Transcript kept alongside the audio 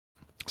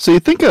So you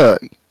think,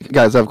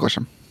 guys, I have a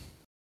question.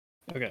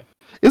 Okay.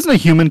 Isn't a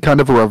human kind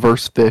of a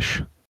reverse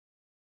fish?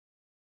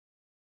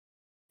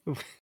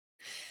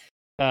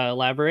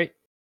 Elaborate.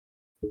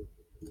 You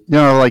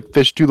know, like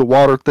fish do the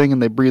water thing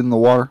and they breathe in the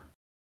water.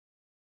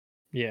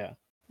 Yeah.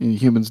 And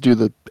humans do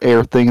the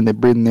air thing and they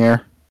breathe in the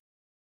air.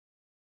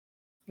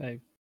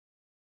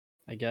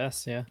 I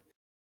guess, yeah.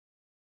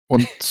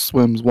 One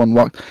swims, one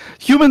walks.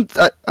 Humans,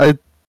 I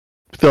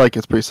feel like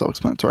it's pretty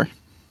self-explanatory.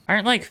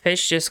 Aren't like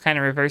fish just kind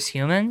of reverse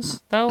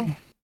humans though?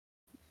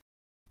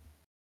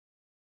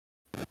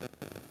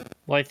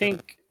 Well, I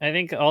think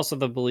also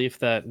the belief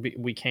that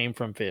we came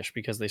from fish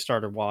because they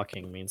started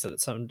walking means that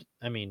it's some.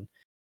 I mean,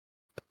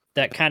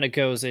 that kind of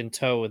goes in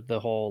tow with the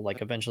whole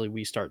like eventually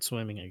we start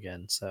swimming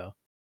again. So,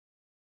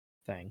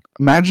 thing.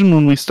 Imagine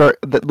when we start.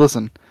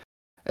 Listen,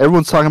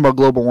 everyone's talking about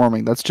global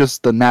warming. That's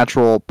just the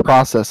natural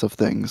process of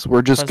things.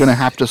 We're just gonna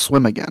have to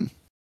swim again.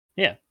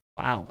 Yeah.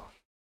 Wow.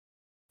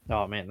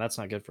 Oh man, that's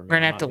not good for me. We're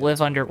gonna have to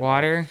live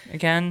underwater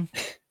again.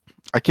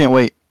 I can't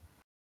wait.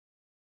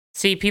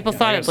 See, people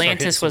thought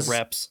Atlantis was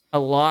a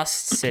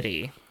lost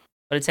city,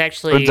 but it's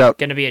actually going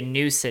to be a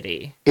new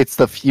city. It's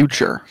the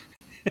future.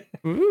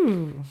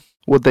 Ooh.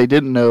 What they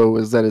didn't know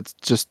is that it's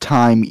just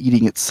time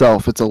eating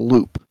itself. It's a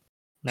loop.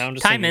 Now I'm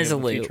just time is a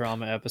loop.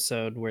 Futurama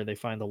episode where they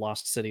find the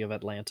lost city of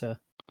Atlanta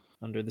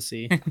under the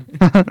sea. This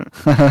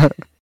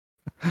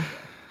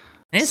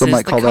is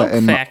the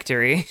Coke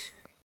factory.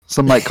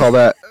 Some might call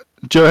that.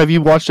 Joe, have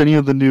you watched any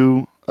of the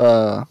new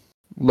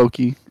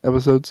Loki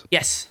episodes?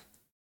 Yes.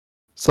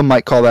 Some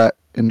might call that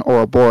an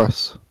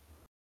Ouroboros.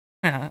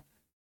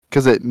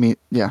 Because it means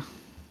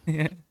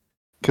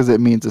because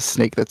it means a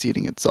snake that's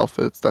eating itself.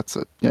 That's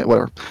it. Yeah,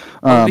 whatever.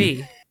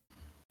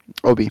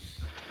 OB.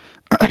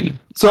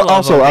 So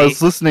also, I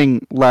was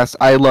listening last.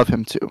 I love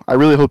him too. I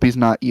really hope he's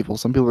not evil.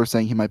 Some people are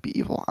saying he might be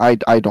evil. I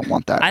don't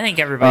want that. I think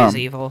everybody's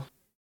evil.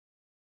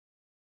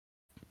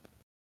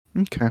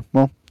 Okay,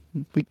 well,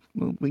 we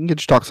can get you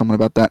to talk to someone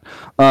about that.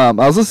 I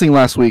was listening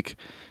last week,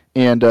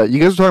 and you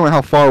guys were talking about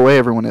how far away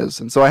everyone is,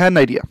 and so I had an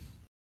idea.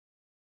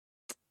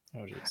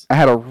 Oh, geez. I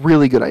had a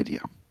really good idea.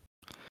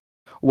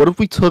 What if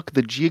we took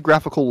the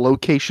geographical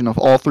location of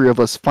all three of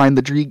us, find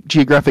the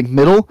geographic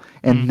middle,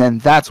 and then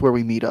that's where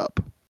we meet up?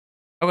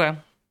 Okay.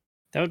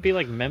 That would be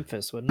like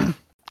Memphis, wouldn't it?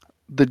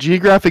 The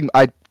geographic...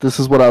 This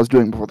is what I was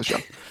doing before the show.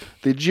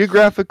 The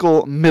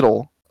geographical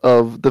middle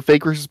of the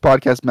Fake Racers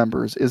podcast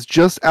members is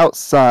just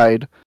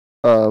outside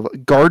of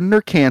Gardner,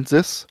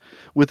 Kansas,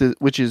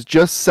 which is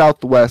just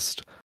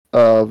southwest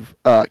of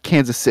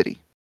Kansas City.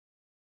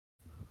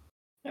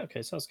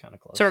 Okay, so it's kind of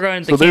close. So we're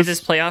going to the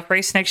Kansas playoff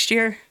race next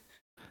year?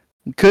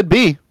 Could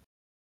be.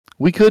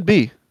 We could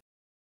be.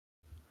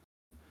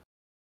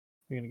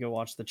 We're going to go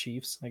watch the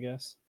Chiefs, I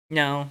guess.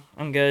 No,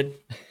 I'm good.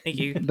 Thank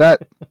you.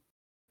 That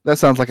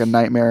sounds like a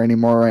nightmare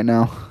anymore right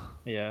now.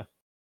 Yeah.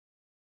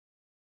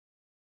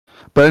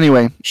 But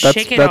anyway,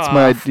 that's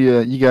my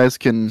idea. You guys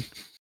can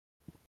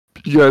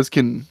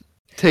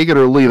take it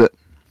or leave it.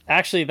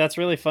 Actually, that's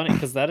really funny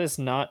because that is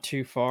not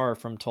too far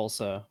from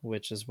Tulsa,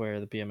 which is where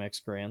the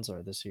BMX Grands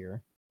are this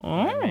year. Oh.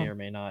 I may or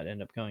may not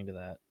end up going to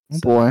that. Oh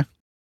boy.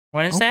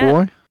 When is that?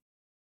 Boy.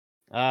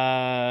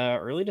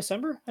 Early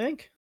December, I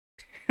think.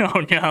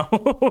 Oh no.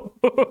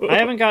 I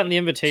haven't gotten the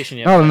invitation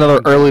yet. Not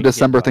another early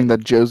December thing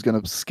that Joe's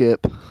gonna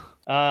skip.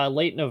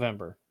 Late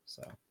November.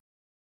 So.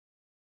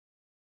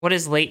 What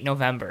is late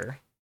November?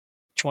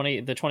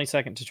 The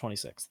 22nd to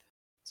 26th.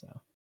 So.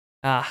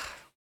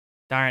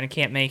 Darn, I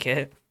can't make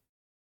it.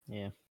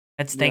 Yeah.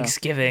 That's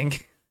Thanksgiving.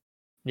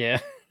 Yeah.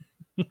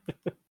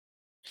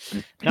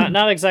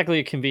 Not exactly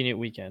a convenient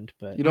weekend,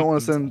 but you don't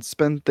want to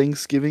spend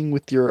Thanksgiving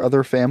with your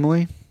other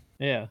family?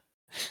 Yeah.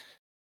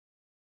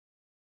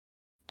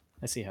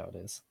 I see how it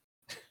is.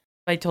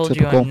 I told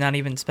you I'm not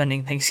even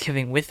spending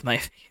Thanksgiving with my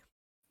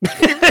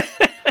family.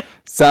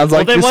 Sounds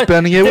like you're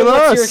spending it with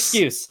us. What's your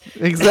excuse?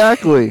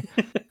 Exactly.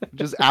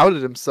 Just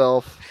outed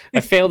himself.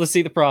 I fail to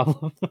see the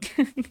problem.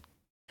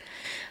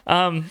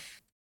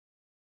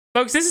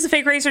 Folks, this is the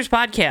Fake Racers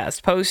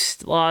podcast.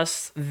 Post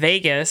Las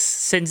Vegas,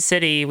 Sin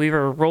City, we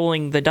were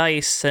rolling the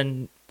dice,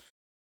 and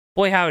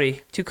boy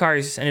howdy, two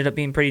cars ended up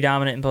being pretty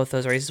dominant in both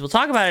those races. We'll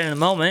talk about it in a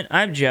moment.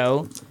 I'm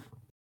Joe.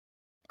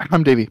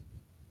 I'm Davey.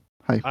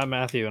 Hi. I'm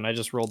Matthew, and I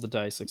just rolled the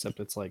dice, except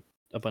it's like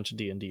a bunch of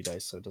D&D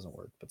dice, so it doesn't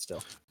work, but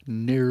still.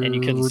 Nerd. And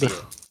you couldn't see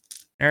it.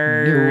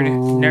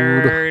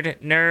 Nerd.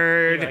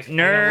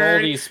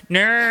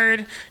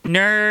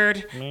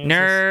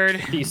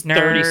 These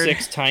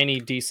 36 tiny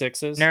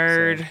D6s.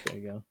 Nerd. So, there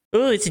you go.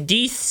 Ooh, it's a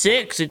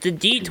D6. It's a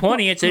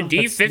D20. It's a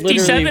D57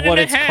 literally what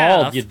it's half.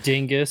 called, you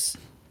dingus.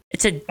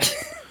 It's a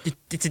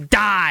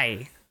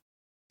die.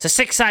 It's a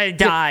six-sided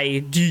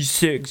die.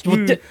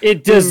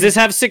 D6. Does this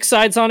have 6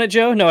 sides on it,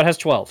 Joe? No, it has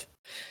 12.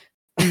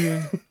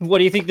 What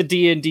do you think the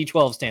D in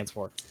D12 stands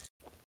for?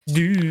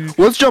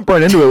 Let's jump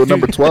right into it with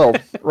number 12.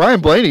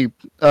 Ryan Blaney,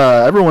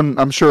 everyone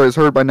I'm sure has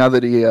heard by now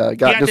that he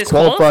got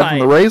disqualified from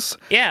the race.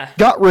 Yeah.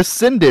 Got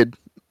rescinded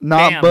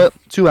but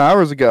 2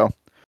 hours ago.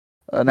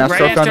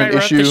 NASCAR found an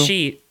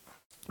issue.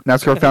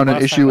 NASCAR found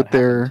an issue with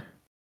their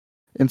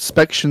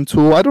inspection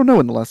tool. I don't know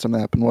when the last time that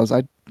happened was.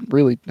 I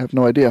really have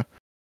no idea.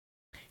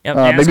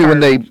 Yep, Maybe when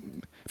they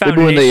found maybe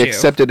when an they issue.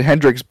 accepted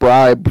Hendrick's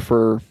bribe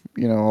for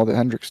all the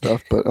Hendrick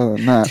stuff. But other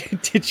than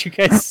that, Did you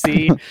guys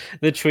see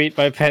the tweet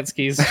by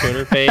Penske's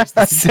Twitter page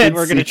that I said did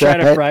we're going to see try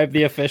to that. bribe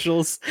the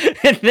officials,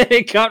 and then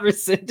it got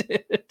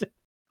rescinded?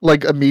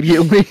 like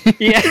immediately,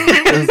 Yeah.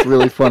 That was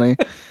really funny.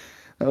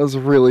 That was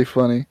really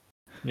funny.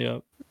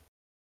 Yep.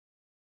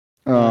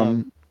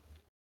 I'm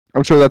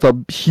sure that's a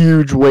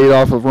huge weight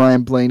off of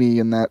Ryan Blaney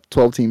and that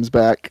 12 teams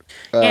back.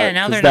 Yeah,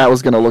 now they're that not-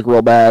 was going to look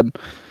real bad.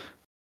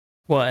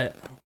 What?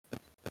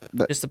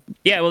 Well,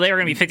 they were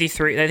gonna be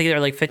 53. I think they were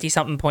like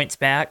 50-something points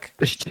back.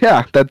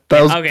 Yeah, that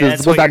was. Okay, that's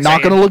was what that you're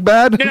not saying. going to look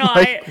bad? No,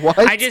 what?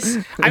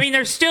 I mean,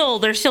 they're still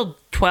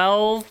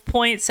 12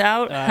 points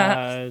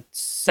out.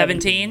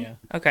 17. Yeah.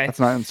 Okay. That's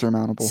not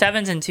insurmountable.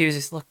 7s and 2s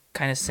just look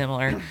kind of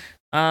similar.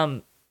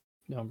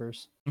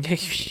 Numbers.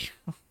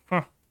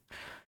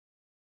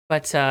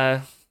 But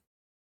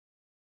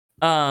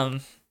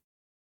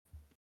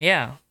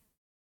yeah.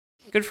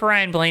 Good for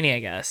Ryan Blaney, I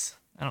guess.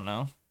 I don't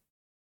know.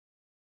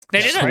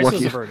 They did Price it.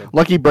 was averted.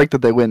 Lucky break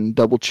that they went and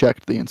double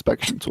checked the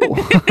inspection tool.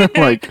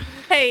 like,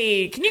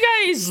 Hey, can you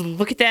guys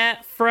look at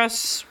that for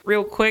us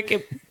real quick?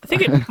 I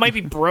think it might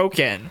be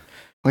broken.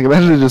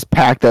 imagine they just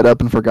packed that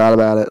up and forgot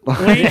about it.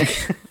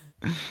 Like,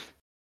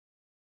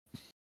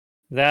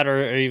 That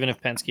or even if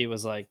Penske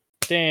was like,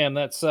 damn,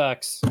 that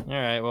sucks. All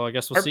right, well, I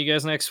guess we'll see you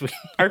guys next week.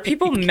 are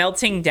people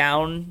melting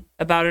down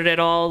about it at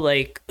all?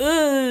 Like,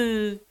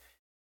 why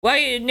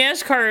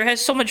NASCAR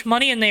has so much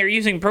money and they are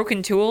using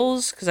broken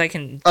tools? Because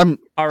I'm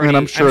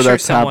sure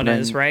that's someone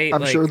happening. is, right?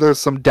 I'm sure there's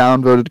some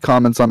downvoted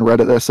comments on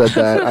Reddit that said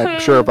that. I'm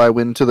sure if I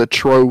went into the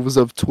troves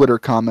of Twitter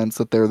comments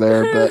that they're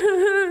there, but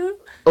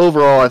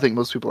overall, I think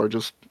most people are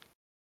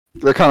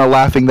they're kind of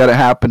laughing that it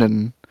happened.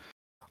 And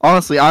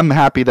honestly, I'm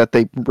happy that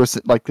they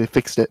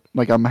fixed it.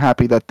 Like, I'm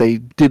happy that they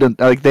didn't,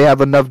 they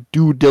have enough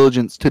due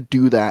diligence to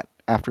do that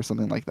after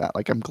something like that.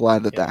 Like, I'm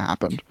glad that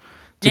happened.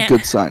 It's a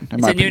good sign.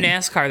 It's a new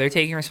NASCAR. They're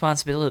taking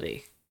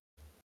responsibility.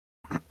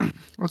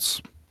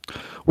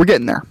 We're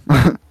getting there.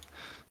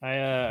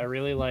 I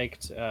really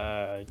liked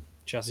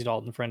Jesse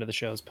Dalton, friend of the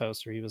show's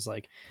poster. He was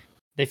like,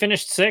 they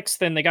finished 6th,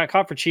 then they got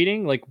caught for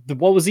cheating. Like,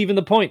 what was even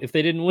the point if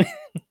they didn't win?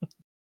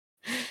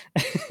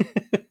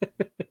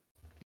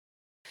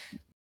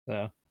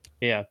 So,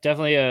 yeah,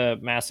 definitely a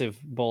massive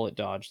bullet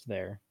dodged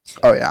there. So.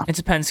 Oh, yeah. It's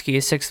a Penske. A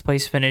 6th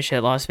place finish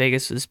at Las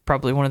Vegas is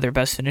probably one of their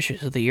best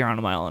finishes of the year on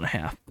a mile and a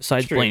half,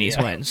 besides Blaney's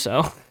win.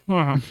 So,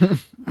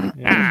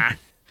 Yeah.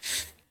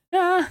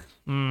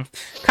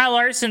 Kyle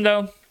Larson,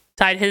 though,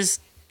 tied his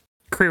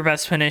career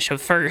best finish of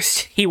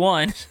first. He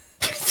won.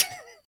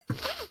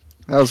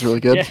 That was really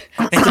good. Yeah,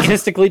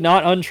 statistically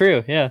not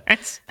untrue. Yeah.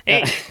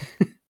 Hey.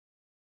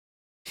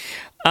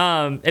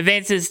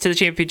 Advances to the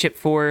championship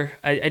 4.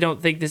 I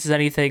don't think this is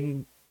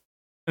anything.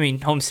 I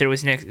mean, Homestead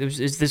was next. It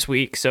was this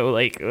week, so felt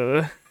like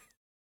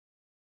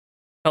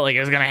it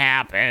was gonna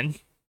happen.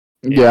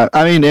 Yeah,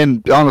 I mean,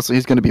 and honestly,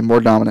 he's going to be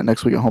more dominant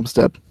next week at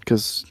Homestead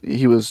because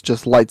he was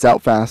just lights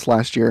out fast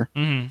last year.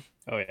 Mm-hmm.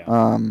 Oh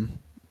yeah.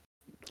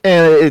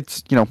 And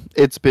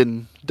it's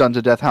been done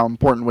to death how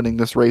important winning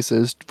this race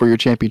is for your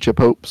championship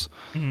hopes.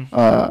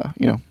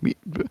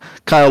 Mm-hmm.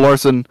 Kyle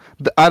Larson,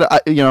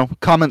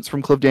 comments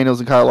from Cliff Daniels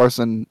and Kyle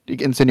Larson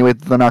insinuate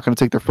that they're not going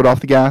to take their foot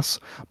off the gas,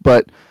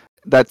 but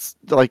that's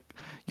like,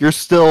 you're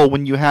still,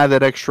 when you have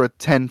that extra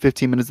 10,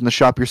 15 minutes in the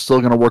shop, you're still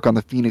going to work on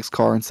the Phoenix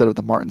car instead of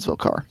the Martinsville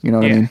car. You know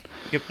what I mean?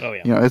 Yep. Oh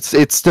yeah.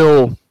 It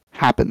still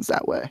happens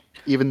that way,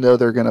 even though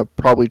they're going to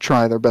probably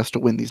try their best to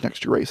win these next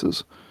 2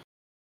 races.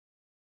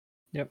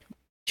 Yep.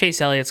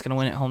 Chase Elliott's gonna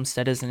win at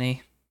Homestead, isn't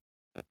he?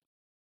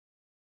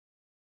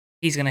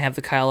 He's gonna have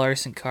the Kyle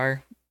Larson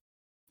car.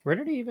 Where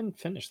did he even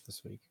finish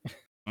this week?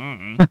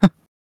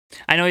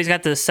 I know he's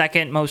got the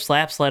second most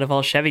laps led of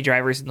all Chevy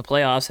drivers in the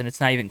playoffs, and it's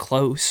not even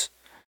close.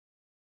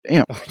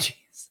 Damn. Oh jeez.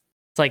 It's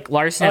like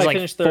Larson has he like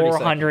finished 32nd.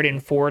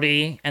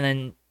 440, and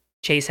then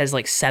Chase has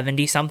like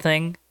 70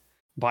 something.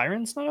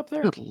 Byron's not up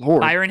there? Good lord.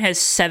 Byron has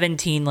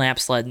 17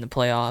 laps led in the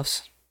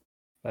playoffs.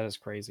 That is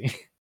crazy.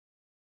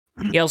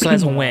 He also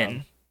has a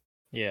win.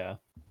 Yeah.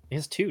 He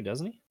has 2,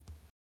 doesn't he?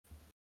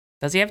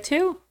 Does he have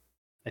 2?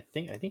 I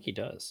think he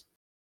does.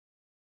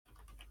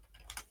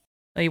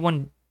 Oh, he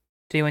won.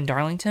 Did he win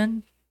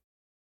Darlington?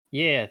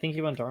 Yeah, I think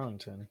he won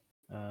Darlington.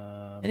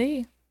 Did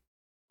he?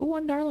 Who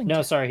won Darlington?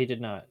 No, sorry, he did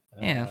not.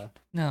 Yeah.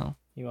 No.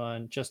 He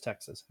won just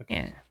Texas. Okay.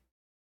 Yeah.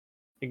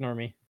 Ignore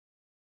me.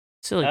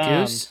 Silly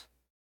goose.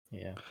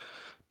 Yeah.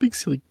 Big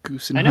silly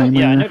goose. I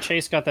know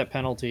Chase got that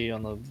penalty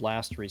on the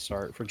last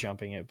restart for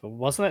jumping it, but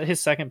wasn't that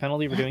his second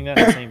penalty for doing that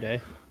the same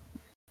day?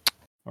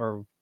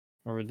 Or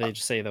would they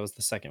just say that was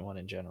the second one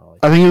in general?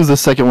 I think it was the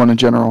second one in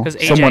general. Because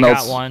AJ Someone got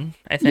else, one,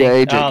 I think.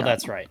 Yeah, AJ. Oh,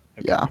 that's right.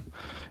 Okay.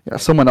 Yeah,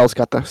 someone else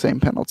got the same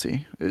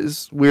penalty.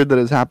 It's weird that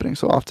it's happening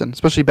so often,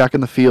 especially back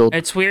in the field.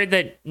 It's weird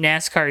that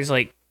NASCAR is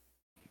like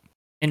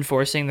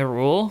enforcing the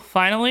rule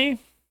finally.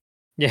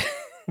 Yeah.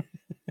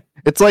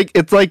 It's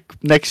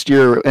like next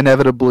year,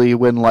 inevitably,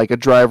 when like a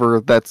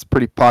driver that's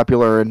pretty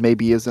popular and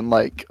maybe isn't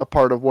like a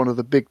part of one of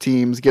the big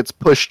teams gets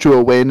pushed to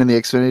a win in the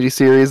Xfinity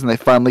Series, and they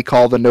finally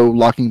call the no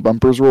locking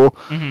bumpers rule,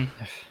 and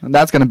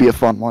that's gonna be a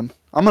fun one.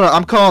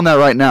 I'm calling that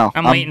right now.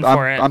 I'm waiting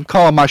for it. I'm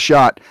calling my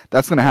shot.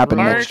 That's gonna happen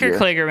next Parker year.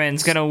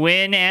 Kligerman's gonna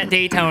win at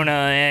Daytona,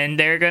 and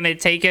they're gonna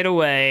take it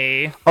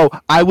away. Oh,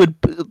 I would,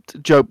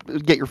 Joe,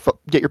 get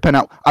your pen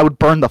out. I would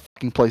burn the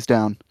fucking place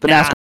down. The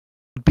NASCAR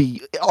would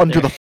be under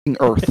the fucking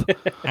earth. All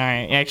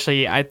right,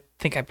 actually, I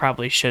think I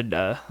probably should.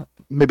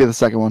 Maybe the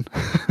second one.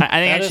 I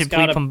think I should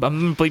bleep them. I'm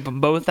gonna bleep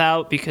them both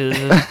out because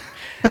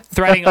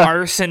threatening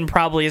arson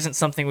probably isn't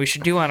something we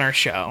should do on our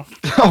show.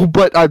 Oh,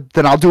 but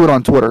then I'll do it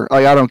on Twitter.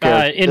 Like, I don't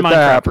care. In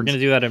Minecraft, we're gonna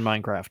do that in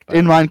Minecraft.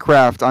 In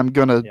Minecraft, I'm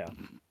gonna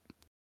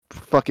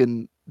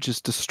fucking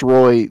just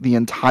destroy the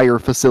entire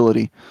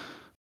facility.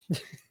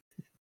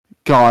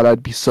 God,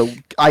 I'd be so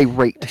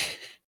irate.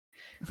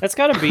 That's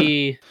gotta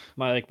be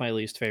my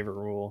least favorite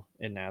rule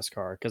in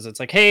NASCAR, because it's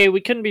like, hey,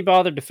 we couldn't be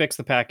bothered to fix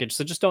the package,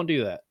 so just don't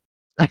do that.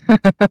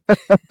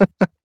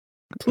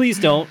 Please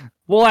don't.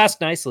 We'll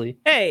ask nicely.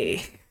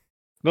 Hey.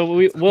 But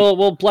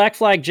we'll black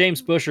flag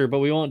James Busher, but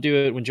we won't do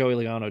it when Joey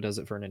Logano does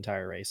it for an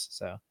entire race.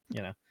 So,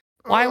 you know.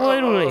 Why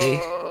would we?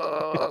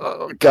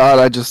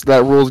 God,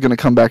 that rule's gonna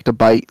come back to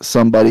bite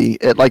somebody.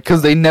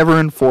 Because they never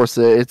enforce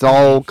it. It's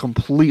all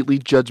completely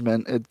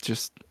judgment. It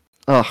just,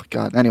 oh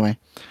God. Anyway,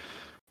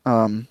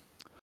 Martin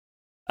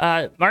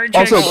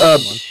also,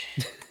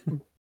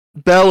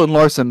 Bell and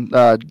Larson,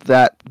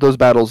 those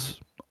battles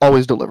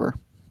always deliver.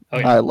 Oh,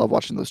 yeah. I love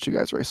watching those two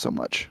guys race so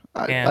much.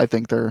 I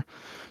think they're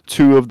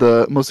two of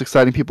the most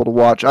exciting people to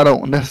watch. I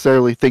don't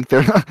necessarily think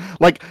they're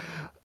like.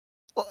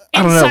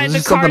 I don't know. Inside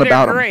There's the car, something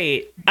about they're them.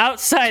 great.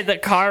 Outside the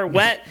car,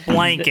 wet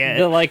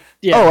blanket.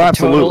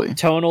 Absolutely.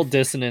 Tonal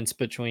dissonance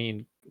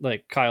between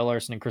like Kyle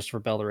Larson and Christopher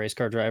Bell, the race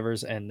car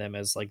drivers, and them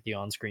as like the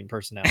on-screen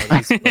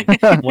personalities.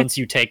 Like, once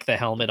you take the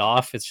helmet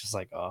off, it's just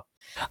like, oh.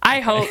 I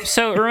hope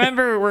so.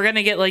 Remember, we're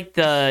gonna get like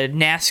the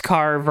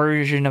NASCAR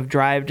version of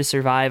Drive to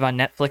Survive on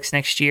Netflix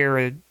next year.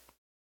 Or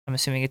I'm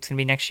assuming it's gonna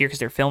be next year because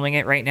they're filming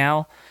it right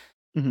now.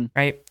 Mm-hmm.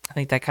 Right? I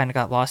think that kind of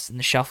got lost in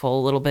the shuffle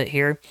a little bit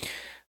here.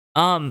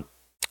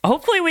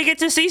 Hopefully we get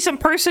to see some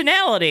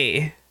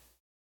personality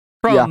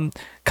from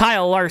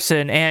Kyle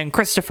Larson and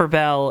Christopher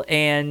Bell,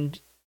 and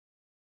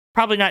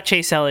probably not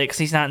Chase Elliott because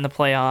he's not in the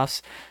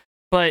playoffs.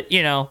 But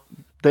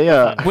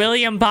they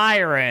William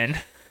Byron.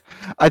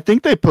 I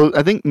think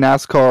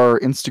NASCAR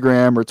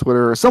Instagram or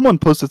Twitter or someone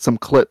posted some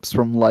clips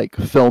from like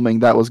filming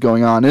that was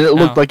going on, and it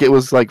looked like it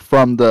was like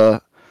from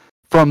the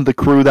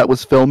crew that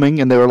was filming,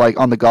 and they were like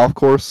on the golf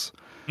course.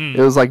 It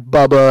was like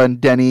Bubba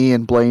and Denny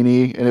and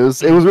Blaney, and it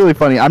was really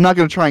funny. I'm not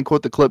gonna try and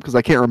quote the clip because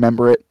I can't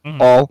remember it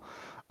all.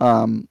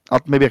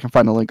 Maybe I can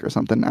find a link or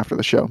something after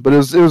the show, but it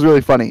was really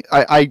funny.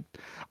 I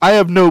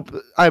have no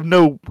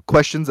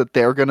questions that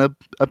they're gonna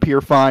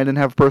appear fine and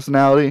have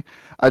personality.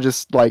 I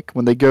just like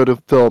when they go to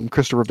film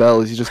Christopher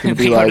Bell, is he just gonna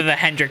be like go to the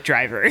Hendrick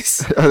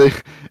drivers? They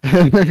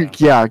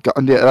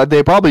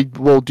probably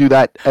will do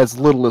that as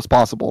little as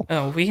possible.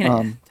 Oh, we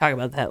can talk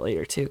about that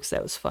later too, because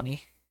that was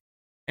funny.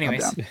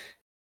 Anyways.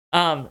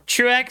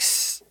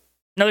 Truex,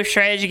 another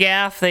strategy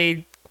gaffe.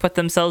 They put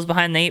themselves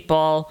behind the 8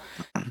 ball.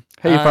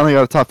 Hey, you finally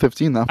got a top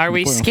 15 though. Are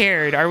we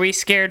scared? Are we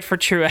scared for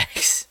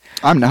Truex?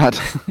 I'm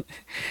not.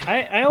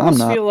 I almost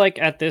feel like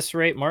at this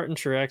rate, Martin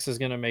Truex is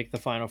going to make the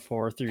Final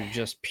Four through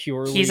just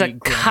purely he's a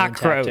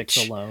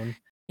cockroach alone.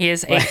 He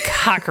is a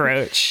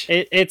cockroach.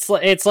 It's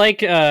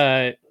like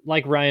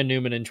Ryan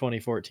Newman in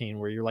 2014,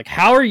 where you're like,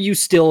 how are you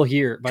still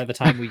here by the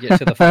time we get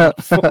to the Final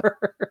Four?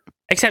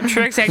 Except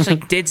Truex actually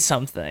did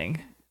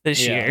something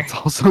this year. It's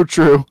also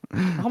true.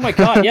 Oh my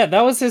God. Yeah,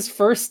 that was his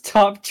first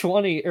top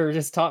 20 or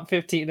his top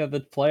 15 of the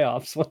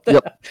playoffs. What the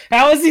hell?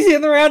 How is he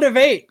in the round of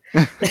 8?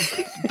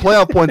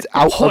 Playoff points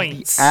out of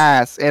the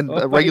ass, and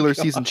a regular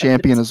season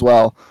champion as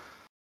well.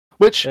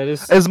 Which,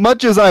 as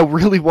much as I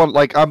really want,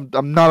 like, I'm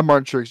not a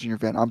Martin Truex Jr.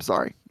 fan. I'm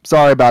sorry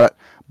about it.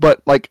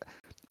 But like,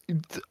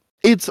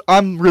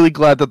 I'm really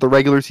glad that the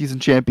regular season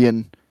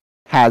champion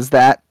has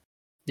that.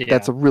 Yeah.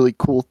 That's a really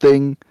cool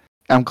thing.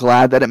 I'm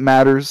glad that it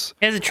matters.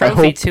 He has a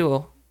trophy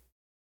too.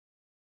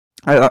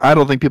 I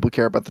don't think people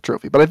care about the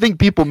trophy, but I think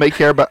people may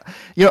care about,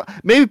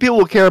 maybe people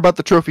will care about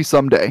the trophy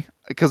someday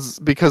because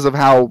of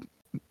how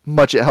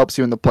much it helps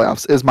you in the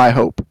playoffs is my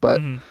hope.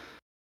 But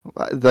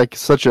like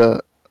such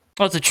a,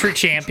 well, it's a true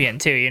champion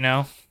too,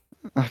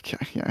 Okay,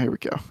 yeah, here we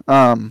go.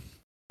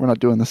 We're not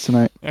doing this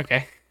tonight.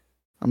 Okay.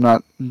 I'm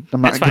not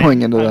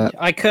going into that.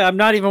 I'm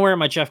not even wearing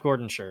my Jeff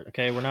Gordon shirt.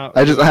 Okay, we're not.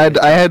 I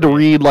had to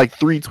read like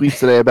 3 tweets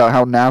today about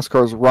how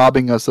NASCAR is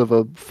robbing us of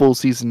a full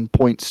season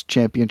points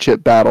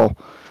championship battle.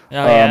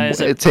 Oh, yeah. Is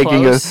it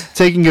taking a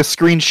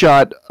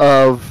screenshot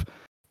of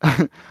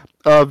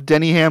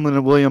Denny Hamlin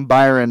and William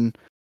Byron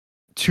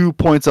 2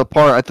 points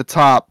apart at the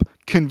top,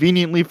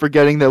 conveniently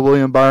forgetting that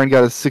William Byron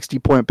got a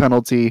 60-point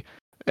penalty,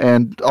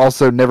 and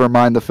also never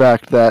mind the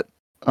fact that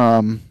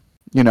they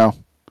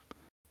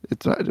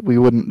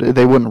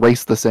wouldn't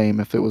race the same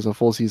if it was a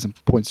full season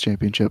points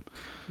championship.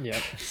 Yeah,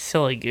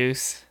 silly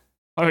goose.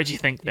 Why would you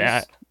think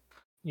that?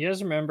 You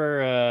guys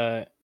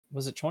remember,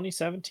 was it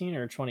 2017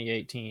 or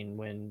 2018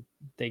 when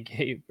they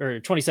gave, or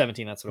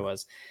 2017, that's what it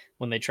was,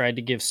 when they tried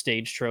to give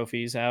stage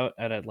trophies out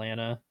at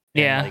Atlanta?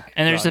 Yeah,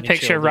 and there's a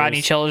picture of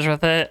Rodney Childers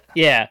with it.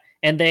 Yeah,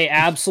 and they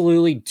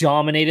absolutely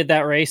dominated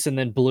that race and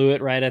then blew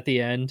it right at the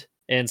end.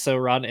 And so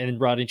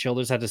Rodney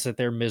Childers had to sit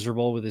there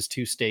miserable with his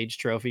 2 stage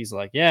trophies.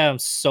 Like, yeah, I'm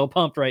so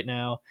pumped right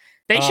now.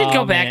 They should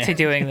go back to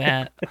doing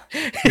that.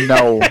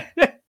 No.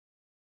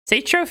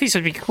 Stage trophies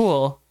would be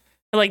cool.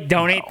 Or, like,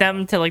 donate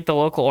them to like the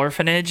local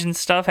orphanage and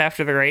stuff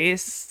after the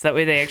race. That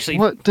way they actually.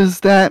 What does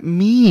that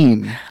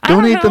mean? I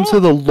don't Donate them know. to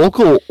the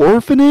local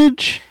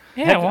orphanage?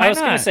 Yeah, I was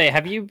going to say,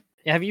 have you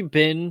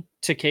been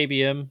to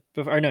KBM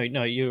before? Or no,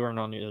 you weren't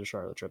on the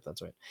Charlotte trip.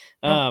 That's right.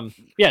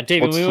 Yeah,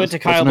 David, we went to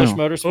Kyle Busch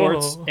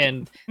Motorsports,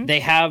 and they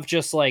have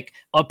just like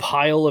a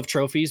pile of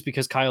trophies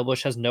because Kyle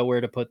Busch has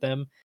nowhere to put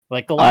them.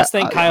 Like the last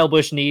thing Kyle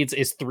Busch needs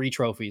is 3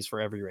 trophies for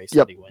every race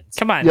that he wins.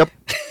 Come on. Yep.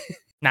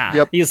 Nah.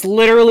 Yep. He's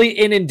literally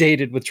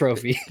inundated with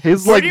trophies.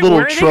 His like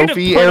little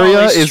trophy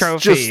area is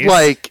just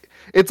like,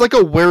 it's like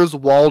a Where's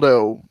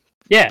Waldo.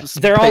 Yeah,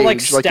 they're all like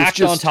page.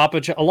 stacked on top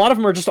of a lot of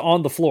them are just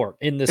on the floor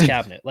in this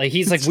cabinet. Like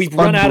he's like, we've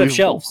run out of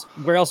shelves.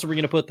 Where else are we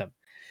going to put them?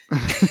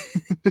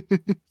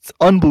 It's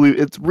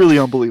unbelievable. It's really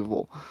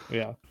unbelievable.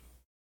 Yeah.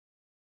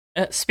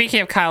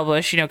 Speaking of Kyle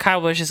Busch,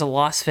 Kyle Busch is a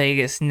Las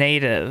Vegas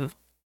native.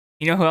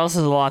 You know who else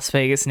is a Las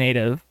Vegas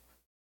native?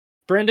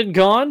 Brendan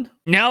Gaughan?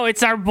 No,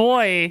 it's our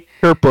boy.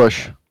 Kurt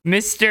Busch.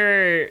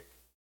 Mr.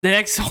 The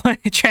next one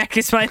track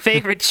is my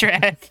favorite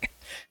track.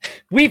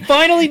 We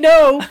finally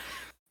know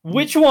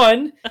which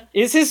one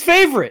is his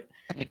favorite.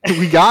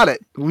 We got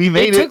it. We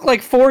made it. It took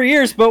like 4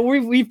 years, but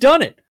we've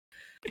done it.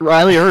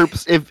 Riley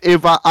Herbst.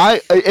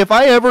 If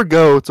I ever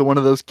go to one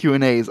of those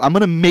Q&As, I'm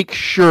gonna make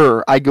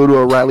sure I go to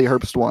a Riley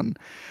Herbst one,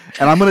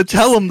 and I'm gonna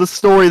tell him the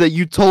story that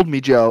you told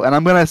me, Joe, and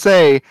I'm gonna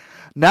say,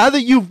 now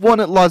that you've won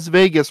at Las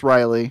Vegas,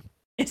 Riley,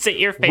 is it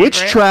your favorite? Which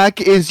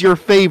track is your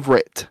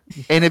favorite?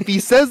 And if he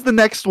says the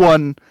next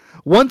one,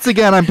 once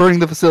again, I'm burning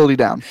the facility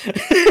down.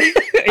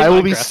 I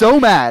will be so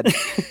mad.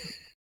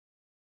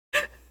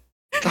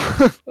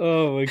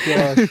 Oh my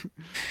gosh.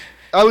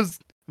 I was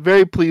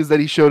very pleased that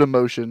he showed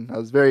emotion. I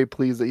was very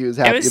pleased that he was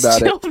happy about it. It was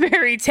still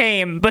very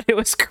tame, but it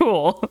was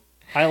cool.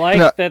 I like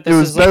that this it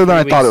was is better like than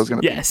I thought it was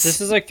going to be. Yes.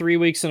 This is like 3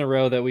 weeks in a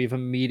row that we've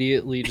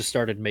immediately just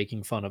started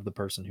making fun of the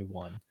person who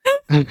won.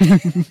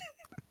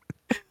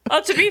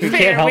 Well, to be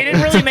fair, we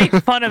didn't really make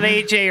fun of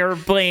AJ or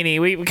Blaney.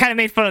 We kind of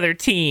made fun of their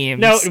teams.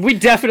 No, we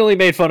definitely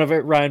made fun of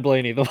it, Ryan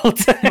Blaney the whole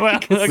time. Well,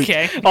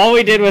 okay. All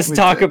we did was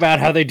talk about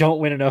how they don't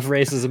win enough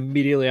races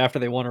immediately after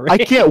they won a race. I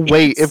can't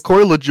wait. If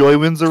Corey LaJoie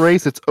wins a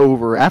race, it's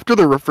over. After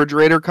the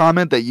refrigerator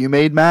comment that you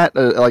made, Matt,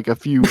 like a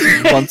few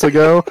months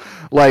ago,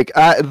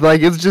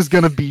 it's just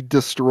gonna be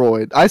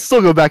destroyed. I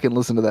still go back and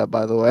listen to that,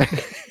 by the way.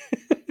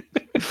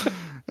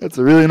 That's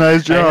a really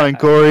nice drawing,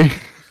 Corey.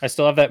 I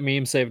still have that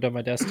meme saved on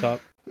my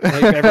desktop.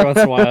 Like every once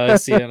in a while I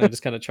see it and I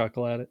just kind of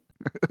chuckle at it.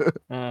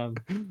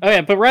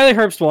 But Riley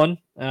Herbst won.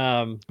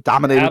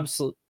 Dominated.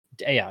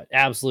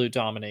 Absolute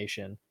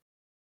domination.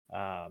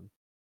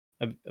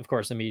 Of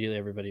course, immediately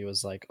everybody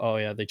was like, "Oh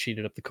yeah, they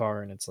cheated up the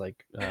car," and it's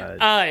like,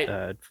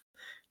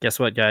 guess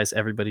what, guys?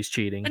 Everybody's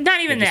cheating. Not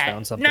even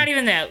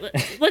that.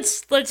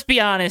 Let's be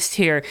honest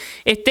here.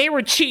 If they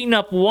were cheating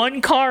up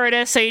one car at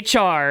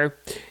SHR,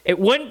 it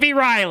wouldn't be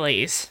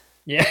Riley's.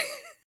 Yeah.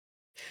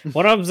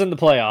 One of them's in the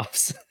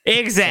playoffs.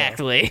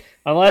 Exactly. So,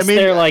 unless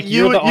they're like,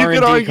 you're the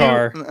R&D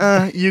car.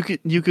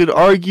 You could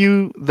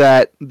argue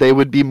that they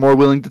would be more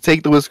willing to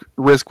take the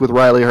risk with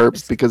Riley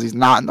Herbst because he's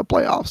not in the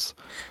playoffs.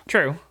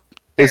 True.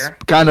 It's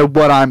kind of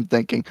what I'm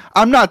thinking.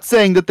 I'm not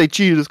saying that they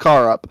cheated his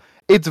car up.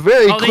 It's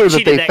very clear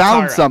that they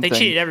found something. They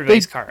cheated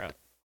everybody's car up.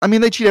 I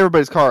mean, they cheat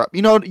everybody's car up.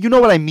 You know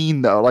what I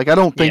mean, though. Like, I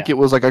don't think it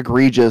was like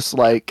egregious.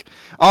 Like,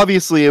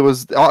 obviously, it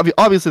was.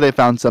 Obviously, they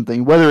found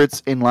something. Whether it's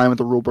in line with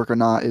the rule book or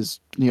not is,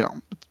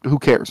 who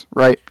cares,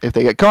 right? If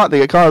they get caught, they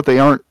get caught. If they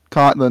aren't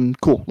caught, then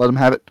cool, let them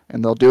have it,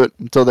 and they'll do it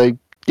until they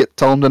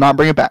tell them to not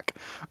bring it back.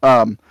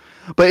 But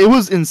it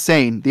was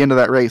insane. The end of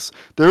that race,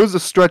 there was a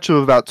stretch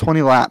of about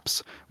 20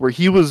 laps where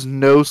he was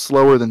no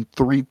slower than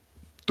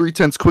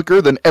 3/10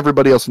 quicker than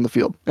everybody else in the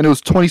field, and it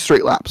was 20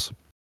 straight laps.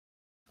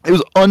 It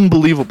was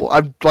unbelievable.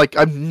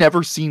 I've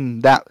never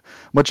seen that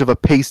much of a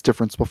pace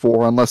difference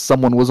before, unless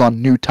someone was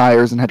on new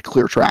tires and had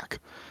clear track.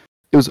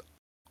 It was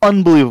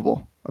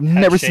unbelievable. I've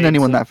never seen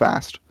anyone that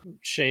fast.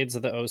 Shades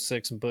of the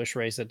 06 Busch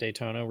race at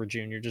Daytona, where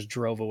Junior just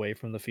drove away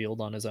from the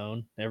field on his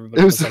own.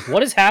 Everybody was like,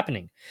 "What is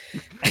happening?"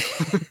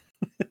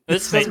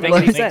 This doesn't make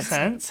any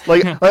sense.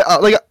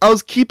 I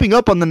was keeping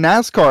up on the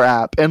NASCAR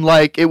app, and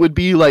it would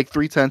be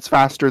 3/10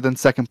 faster than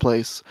second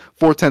place,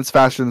 4/10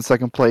 faster than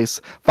second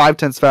place,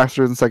 5/10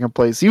 faster than second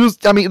place.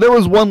 There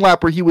was one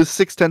lap where he was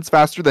 6/10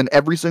 faster than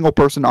every single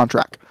person on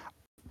track.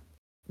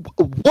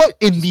 What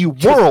in the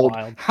world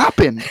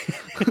happened?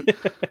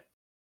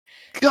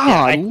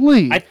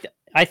 Golly. Yeah,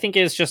 I think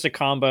it's just a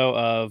combo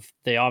of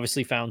they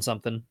obviously found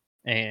something,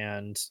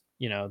 and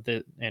they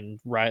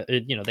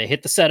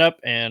hit the setup,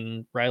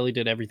 and Riley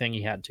did everything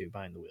he had to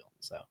behind the wheel.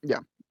 So yeah,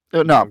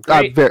 No, I'm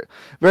Great. very,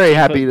 very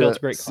happy built a to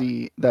great car.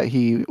 see that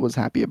he was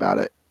happy about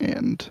it,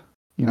 and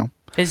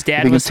His if dad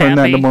he can was turn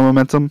that into happy. more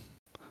momentum,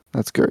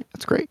 that's great.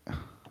 That's great.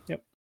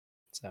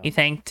 So, He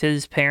thanked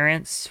his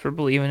parents for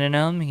believing in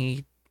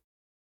him.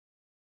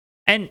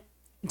 And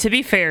to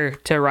be fair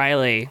to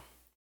Riley,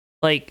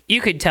 like,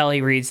 you could tell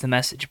he reads the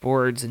message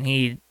boards and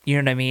you know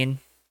what I mean?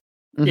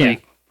 Yeah.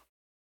 Like,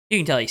 you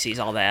can tell he sees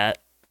all that.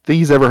 Think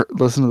he's ever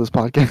listened to this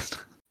podcast?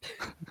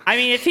 I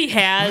mean, if he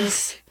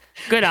has,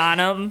 good on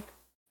him.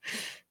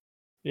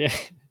 yeah.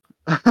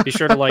 Be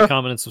sure to like,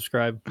 comment, and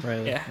subscribe,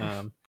 Riley.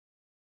 Yeah.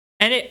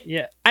 I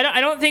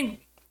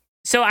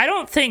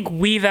don't think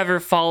we've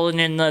ever fallen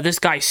in the "this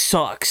guy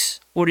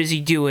sucks, what is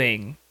he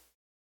doing"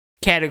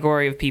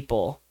 category of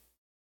people.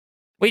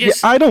 We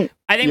just I don't.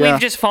 I think Yeah.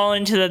 we've just fallen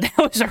into that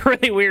was a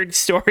really weird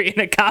story and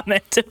a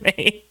comment to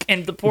make,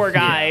 and the poor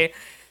guy.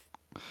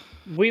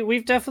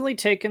 We've definitely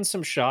taken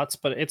some shots,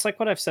 but it's like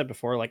what I've said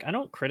before. Like, I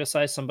don't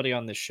criticize somebody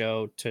on this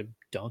show to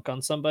dunk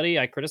on somebody.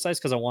 I criticize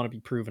because I want to be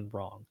proven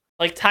wrong.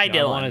 Like Ty You know,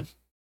 Dillon.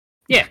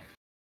 Yeah.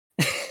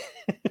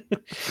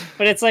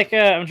 But it's like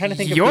I'm trying to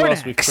think of who You're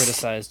else we've next.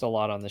 criticized a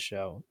lot on the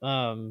show.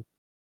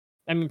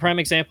 I mean, prime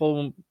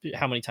example,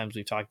 how many times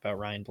we've talked about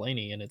Ryan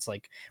Blaney, and it's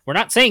like, we're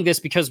not saying this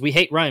because we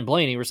hate Ryan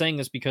Blaney. We're saying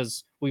this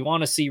because we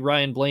want to see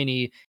Ryan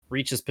Blaney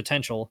reach his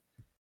potential,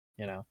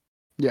 Yeah.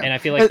 And I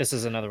feel like this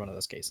is another one of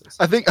those cases.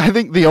 I think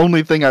the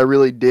only thing I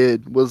really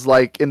did was,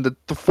 like, in the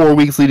 4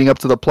 weeks leading up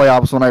to the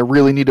playoffs, when I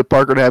really needed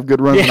Parker to have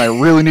good runs and I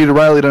really needed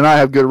Riley to not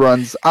have good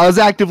runs, I was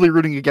actively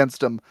rooting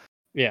against him.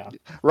 Yeah.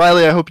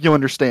 Riley, I hope you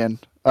understand.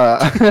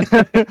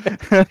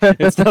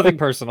 It's nothing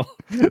personal.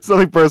 It's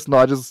nothing personal.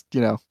 I just,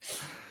 I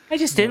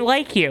just didn't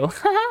like you.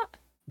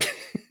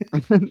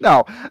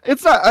 no,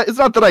 it's not. It's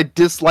not that I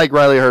dislike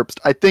Riley Herbst.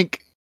 I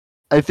think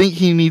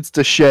he needs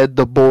to shed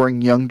the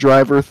boring young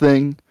driver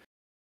thing,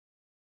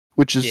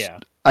 which is,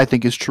 I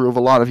think, is true of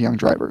a lot of young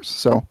drivers.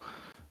 So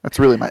that's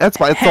really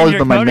that's always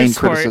been my main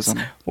criticism.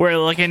 We're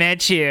looking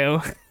at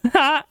you.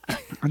 I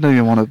don't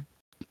even want to.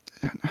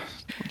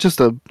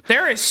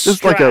 There is just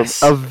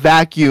stress. like a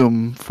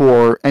vacuum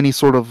for any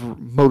sort of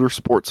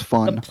motorsports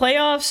fun. The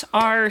playoffs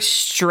are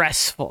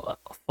stressful.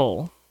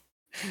 Oh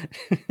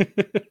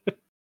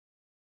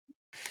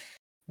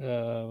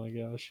my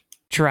gosh.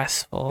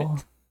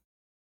 Stressful.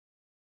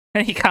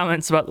 Any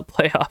comments about the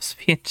playoffs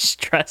being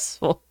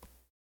stressful?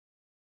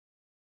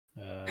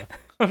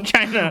 I'm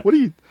trying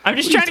to. I'm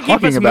just trying to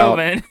keep us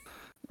moving.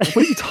 What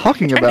are you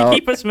talking trying about? to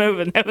keep us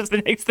moving. That was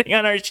the next thing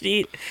on our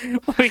sheet.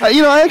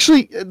 I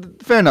actually,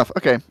 fair enough.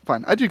 Okay,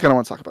 fine. I do kind of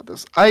want to talk about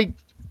this. I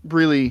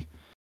really,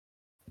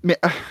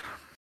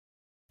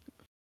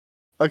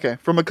 okay,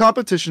 from a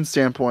competition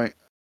standpoint,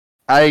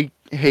 I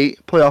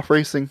hate playoff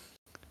racing.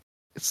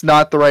 It's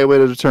not the right way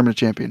to determine a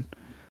champion.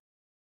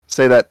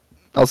 Say that.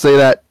 I'll say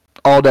that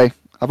all day.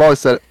 I've always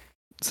said it.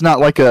 It's not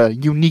like a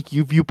unique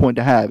viewpoint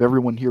to have.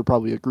 Everyone here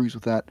probably agrees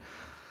with that.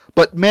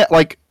 But man,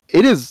 like,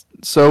 it is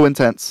so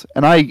intense,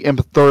 and I am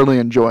thoroughly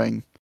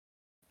enjoying,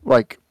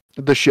 like,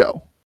 the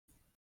show.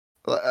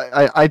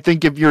 I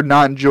think if you're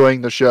not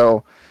enjoying the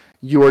show,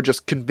 you are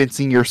just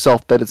convincing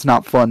yourself that it's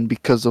not fun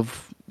because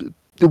of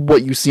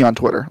what you see on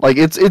Twitter. Like,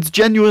 it's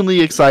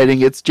genuinely exciting.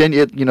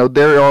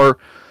 There are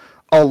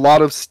a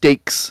lot of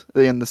stakes,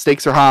 and the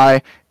stakes are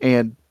high,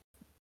 and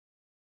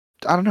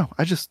I don't know.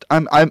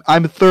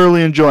 I'm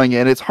thoroughly enjoying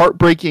it, and it's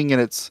heartbreaking,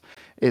 and it's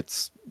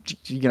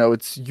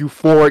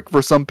euphoric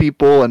for some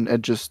people,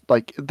 and just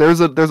like there's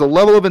a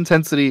level of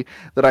intensity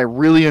that I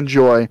really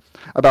enjoy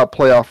about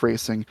playoff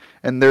racing,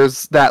 and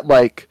there's that,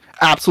 like,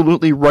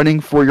 absolutely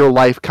running for your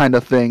life kind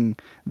of thing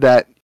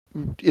that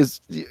is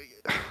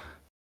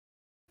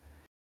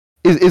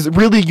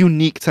really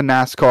unique to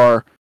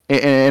NASCAR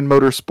and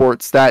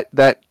motorsports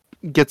that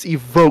gets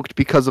evoked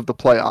because of the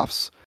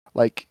playoffs.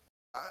 Like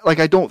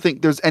I don't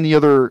think there's any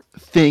other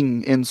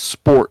thing in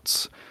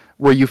sports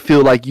where you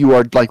feel like you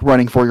are, like,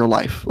 running for your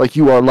life. Like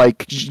you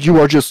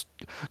are just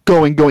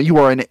going.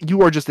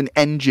 You are just an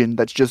engine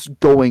that's just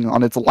going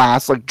on its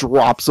last, like,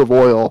 drops of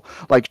oil,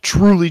 like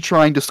truly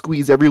trying to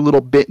squeeze every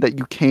little bit that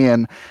you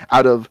can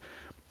out of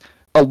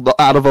a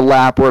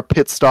lap or a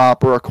pit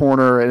stop or a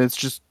corner, and it's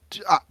just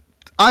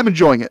I'm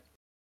enjoying it.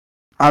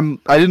 I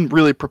didn't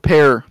really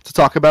prepare to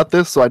talk about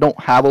this, so I don't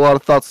have a lot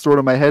of thoughts stored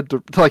in my head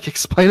to like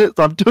explain it.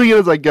 So I'm doing it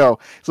as I go.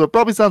 So it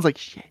probably sounds like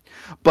shit,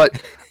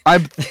 but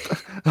I'm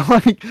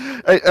like,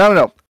 I don't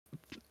know.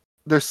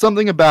 There's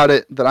something about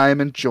it that I am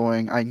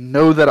enjoying. I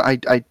know that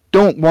I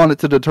don't want it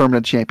to determine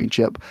a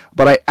championship,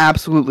 but I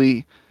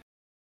absolutely,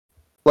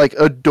 like,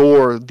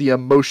 adore the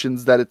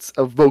emotions that it's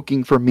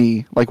evoking for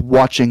me, like,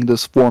 watching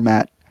this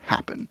format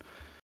happen.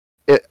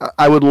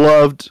 I would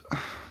love to,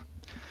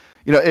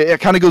 it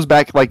kind of goes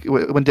back, like,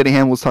 when Denny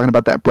Hamlin was talking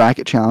about that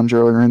bracket challenge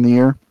earlier in the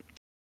year.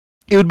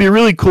 It would be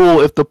really cool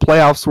if the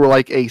playoffs were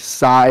like a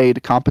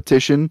side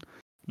competition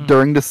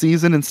during the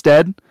season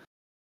instead,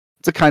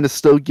 to kind of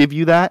still give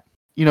you that,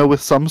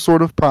 with some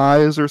sort of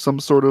prize or some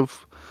sort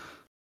of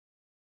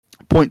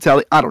point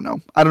tally. I don't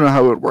know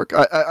how it would work.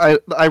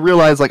 I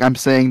realize like I'm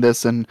saying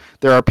this, and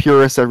there are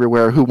purists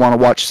everywhere who want to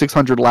watch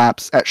 600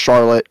 laps at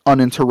Charlotte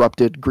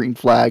uninterrupted, green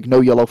flag, no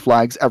yellow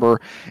flags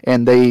ever,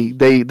 and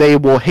they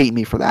will hate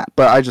me for that.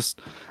 But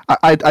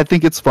I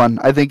think it's fun.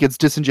 I think it's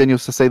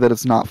disingenuous to say that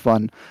it's not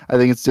fun. I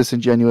think it's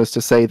disingenuous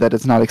to say that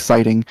it's not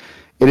exciting.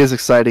 It is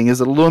exciting.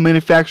 Is it a little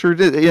manufactured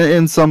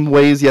in some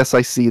ways? Yes,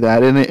 I see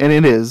that, and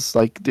it is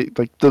like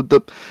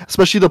the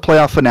especially the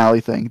playoff finale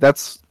thing.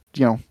 That's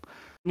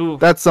Ooh.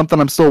 that's something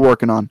I'm still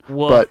working on.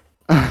 Whoa. But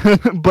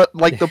but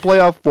like the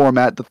playoff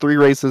format, the 3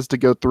 races to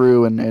go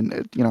through,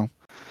 and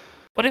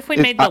What if we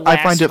made the last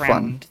I find it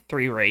round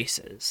 3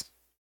 races?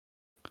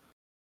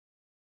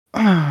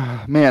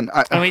 man,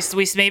 And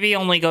we maybe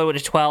only go to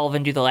 12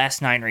 and do the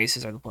last 9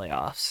 races or the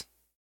playoffs.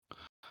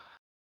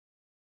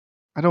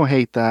 I don't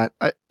hate that.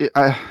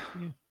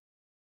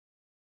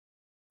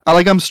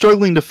 I'm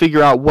struggling to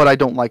figure out what I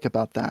don't like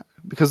about that,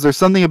 because there's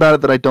something about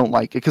it that I don't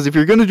like. Because if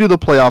you're going to do the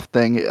playoff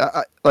thing,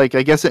 I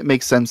guess it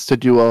makes sense to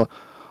do a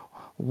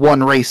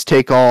 1 race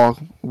take all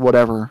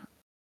whatever.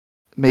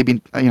 Maybe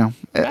the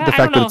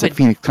fact that it's at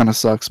Phoenix kind of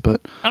sucks,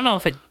 but I don't know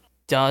if it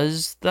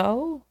does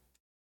though.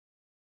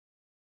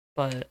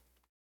 But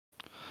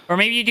or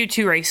maybe you do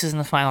 2 races in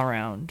the final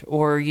round,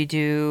 or you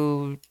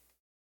do,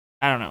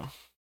 I don't know.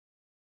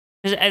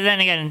 And then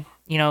again,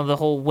 the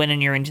whole win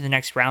and you're into the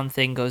next round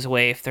thing goes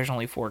away if there's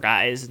only 4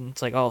 guys, and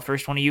it's like, oh,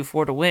 first one of you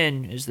 4 to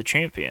win is the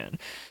champion.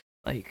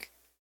 Like,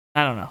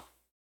 I don't know.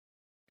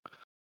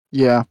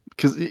 Yeah,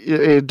 because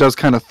it does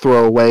kind of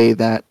throw away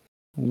that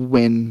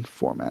win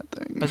format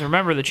thing. Because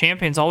remember, the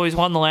champions always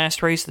won the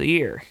last race of the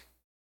year.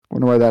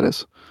 Wonder why that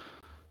is.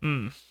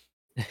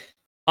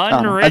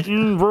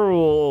 Unwritten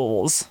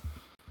rules.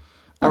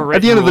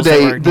 At the end of the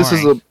day, this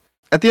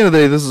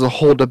is a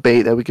whole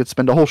debate that we could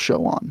spend a whole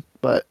show on.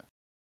 But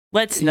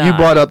let's not. You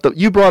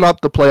brought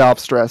up the playoff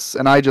stress,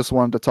 and I just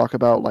wanted to talk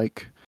about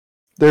like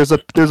there's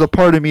a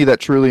part of me that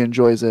truly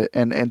enjoys it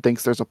and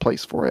thinks there's a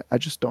place for it. I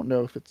just don't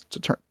know if it's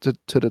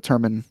to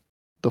determine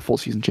the full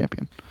season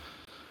champion.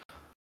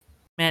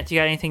 Matt, do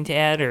you got anything to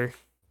add, or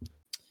if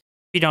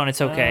you don't,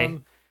 it's okay.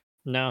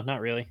 No,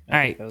 not really. All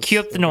right, cue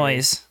up the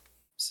noise.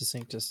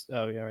 Succinct.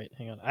 Oh yeah, right.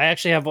 Hang on. I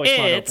actually have voice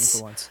mod open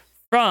for once.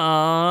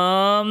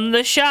 From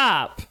the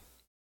shop.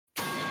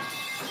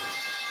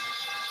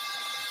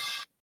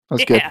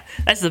 That's good. Yeah,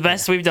 that's the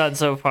best we've done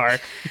so far.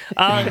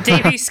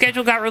 Davey's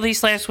schedule got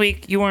released last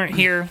week. You weren't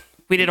here.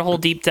 We did a whole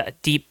deep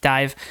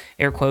dive,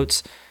 air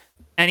quotes.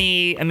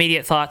 Any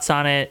immediate thoughts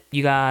on it?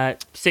 You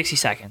got 60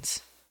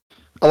 seconds.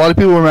 A lot of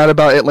people were mad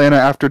about Atlanta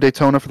after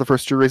Daytona for the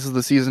first 2 races of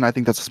the season. I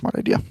think that's a smart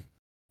idea.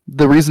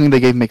 The reasoning they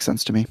gave makes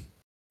sense to me.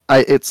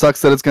 It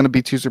sucks that it's going to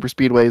be 2 super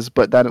speedways,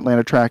 but that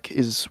Atlanta track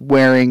is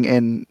wearing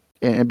and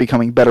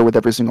becoming better with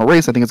every single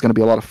race. I think it's going to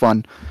be a lot of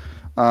fun.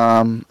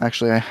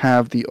 Actually, I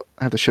have the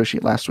show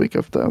sheet last week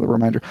of the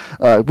reminder.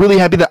 Really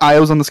happy that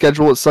Iowa's on the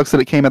schedule. It sucks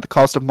that it came at the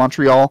cost of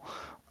Montreal.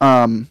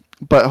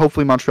 But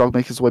hopefully Montreal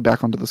makes its way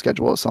back onto the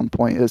schedule at some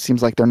point. It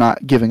seems like they're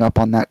not giving up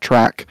on that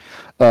track.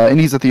 And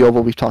he's at the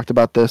Oval. We've talked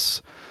about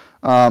this.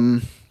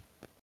 The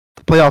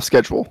playoff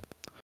schedule.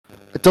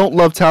 I don't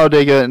love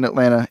Talladega and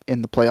Atlanta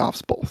in the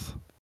playoffs both.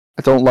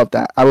 I don't love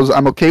that.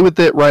 I'm okay with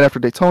it right after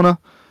Daytona.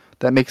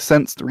 That makes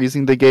sense. The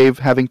reason they gave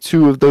having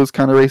 2 of those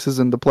kind of races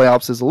in the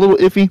playoffs is a little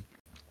iffy.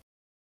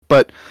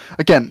 But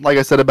again, like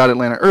I said about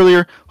Atlanta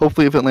earlier,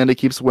 hopefully if Atlanta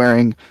keeps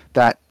wearing,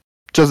 that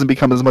doesn't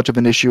become as much of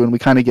an issue and we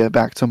kind of get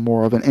back to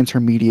more of an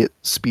intermediate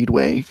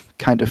speedway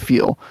kind of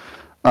feel.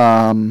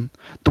 The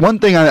one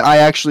thing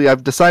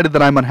I've decided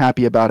that I'm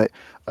unhappy about it.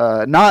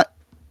 Not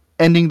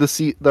ending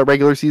the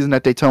regular season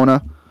at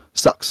Daytona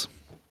sucks.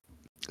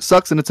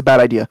 Sucks, and it's a bad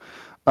idea.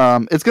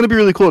 It's going to be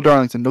really cool at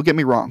Darlington. Don't get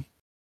me wrong.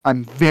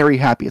 I'm very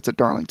happy it's at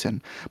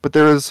Darlington. But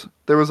there was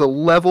a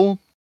level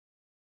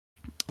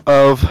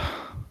of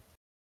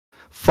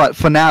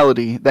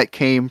finality that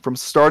came from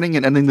starting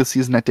and ending the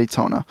season at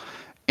Daytona,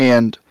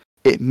 and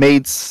it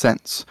made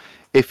sense.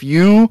 If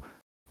you,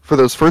 for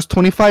those first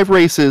 25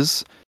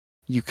 races,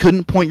 you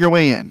couldn't point your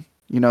way in.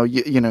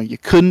 You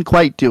couldn't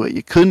quite do it.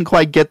 You couldn't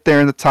quite get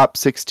there in the top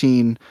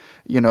 16,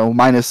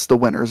 minus the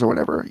winners or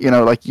whatever.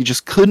 You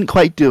just couldn't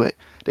quite do it.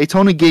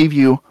 Daytona gave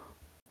you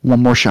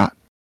one more shot.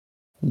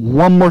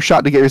 One more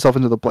shot to get yourself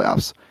into the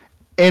playoffs.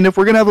 And if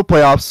we're going to have a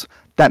playoffs,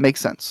 that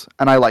makes sense.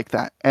 And I like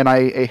that. And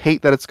I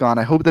hate that it's gone.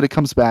 I hope that it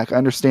comes back. I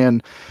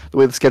understand the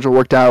way the schedule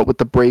worked out with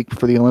the break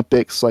for the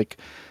Olympics. Like,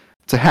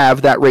 to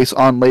have that race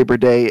on Labor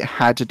Day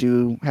had to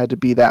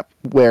be that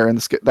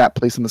that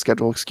place in the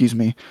schedule, excuse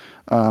me.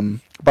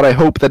 But I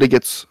hope that it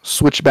gets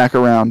switched back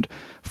around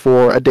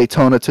for a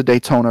Daytona to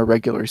Daytona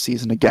regular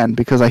season again,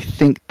 because I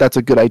think that's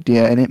a good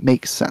idea and it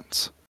makes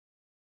sense.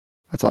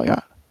 That's all I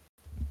got.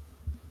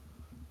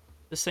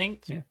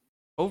 Succinct. Yeah.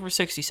 Over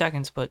 60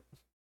 seconds, but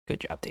good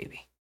job,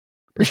 Davey.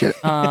 Appreciate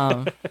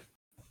it.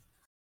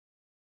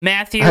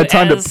 Matthew, I had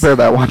time to prepare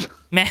that one.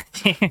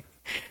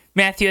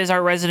 Matthew is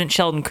our resident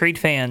Sheldon Creed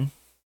fan.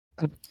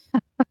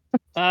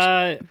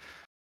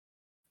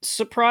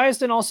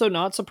 Surprised and also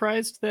not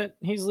surprised that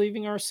he's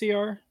leaving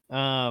RCR.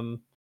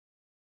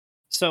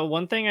 So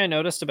one thing I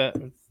noticed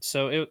it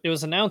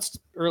was announced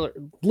earlier,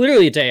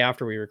 literally a day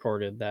after we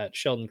recorded, that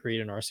Sheldon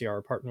Creed and RCR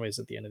are parting ways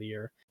at the end of the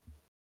year.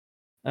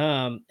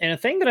 And a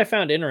thing that I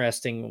found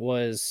interesting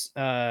was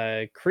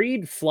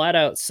Creed flat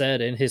out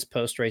said in his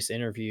post-race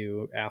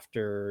interview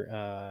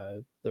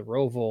after the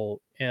Roval,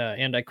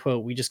 and I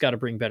quote, "We just got to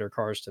bring better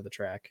cars to the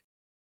track."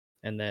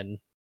 And then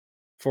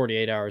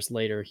 48 hours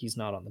later, he's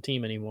not on the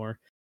team anymore.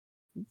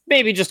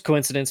 Maybe just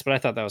coincidence, but I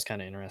thought that was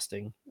kind of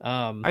interesting.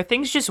 Are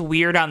things just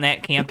weird on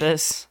that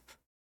campus?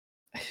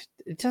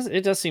 It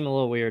does seem a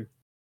little weird.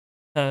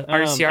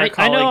 RCR I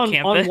college know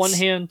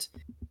campus.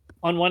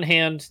 on one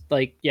hand,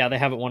 like, yeah, they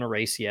haven't won a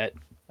race yet.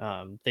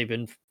 They've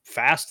been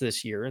fast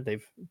this year.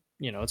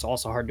 It's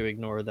also hard to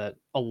ignore that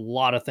a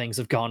lot of things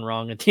have gone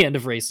wrong at the end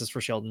of races for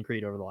Sheldon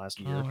Creed over the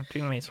last year. Oh,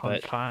 teammates won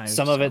But 5.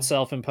 some of it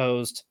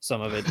self-imposed,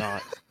 some of it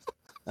not.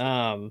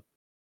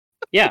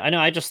 Yeah, I know.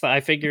 I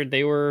figured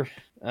they were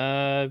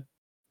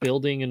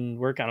building and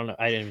work. I don't know.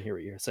 I didn't even hear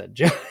what you said,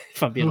 Joe,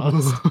 if I'm being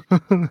honest.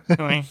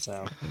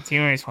 So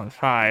teammates won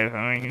 5.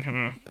 I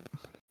mean,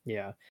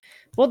 yeah.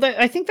 Well,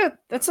 I think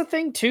that's a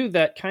thing too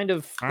that kind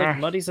of like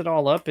muddies it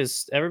all up.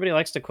 Is everybody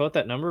likes to quote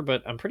that number,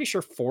 but I'm pretty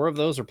sure 4 of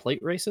those are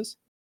plate races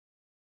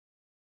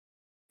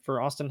for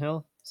Austin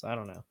Hill. So I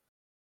don't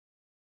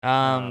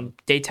know.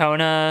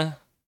 Daytona,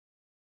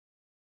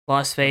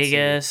 Las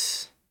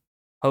Vegas,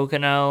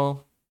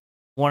 Pocono,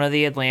 one of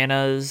the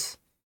Atlantas.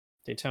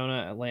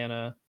 Daytona,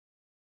 Atlanta,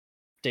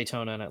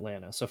 Daytona, and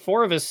Atlanta. So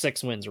 4 of his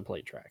 6 wins are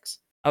plate tracks.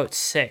 Oh, it's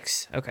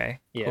 6. Okay.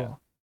 Yeah. Cool.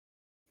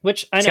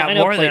 Which I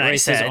know plate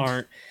races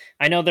aren't.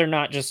 I know they're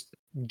not just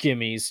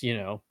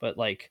gimmies, but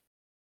like.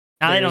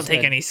 Now they don't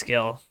take any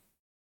skill.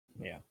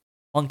 Yeah.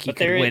 Monkey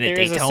could win at Daytona.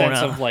 There is a sense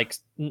of like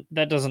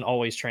that doesn't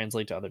always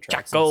translate to other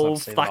tracks.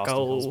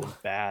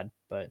 Flacco. Bad,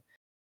 but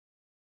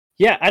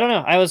yeah, I don't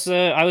know. I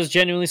was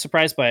genuinely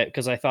surprised by it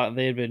because I thought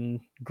they had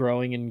been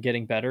growing and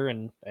getting better,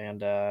 and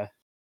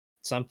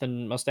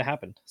something must have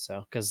happened.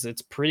 So because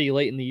it's pretty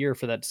late in the year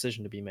for that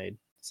decision to be made.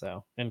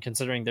 So, and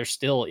considering they're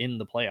still in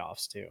the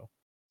playoffs too,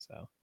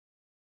 so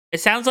it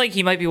sounds like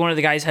he might be one of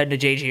the guys heading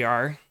to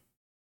JGR.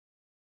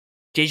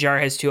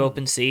 JGR has 2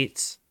 open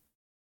seats.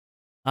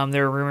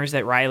 There were rumors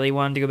that Riley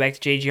wanted to go back to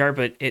JGR,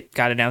 but it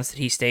got announced that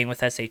he's staying with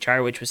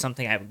SHR, which was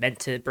something I meant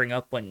to bring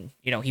up when,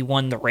 he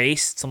won the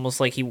race. It's almost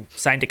like he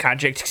signed a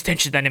contract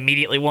extension, then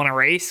immediately won a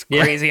race.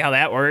 Yeah. Crazy how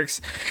that works.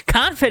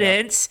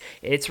 Confidence.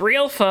 Yeah. It's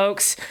real,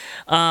 folks.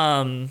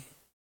 So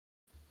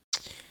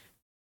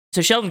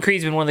Sheldon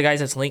Creed's been one of the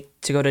guys that's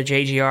linked to go to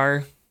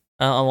JGR,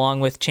 along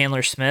with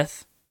Chandler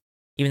Smith,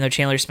 even though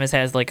Chandler Smith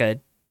has like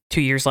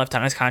 2 years left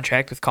on his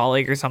contract with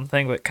colleague or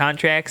something, but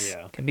contracts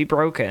can be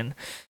broken.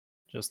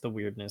 Just the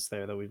weirdness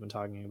there that we've been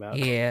talking about.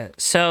 Yeah.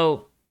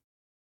 So,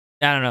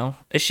 I don't know.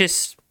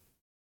 It's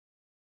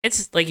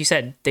like you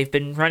said, they've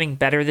been running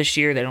better this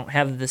year. They don't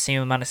have the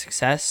same amount of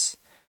success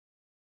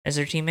as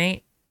their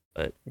teammate.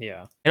 But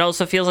yeah, it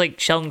also feels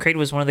like Sheldon Creed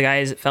was one of the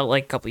guys it felt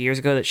like a couple years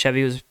ago that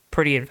Chevy was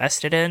pretty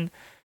invested in.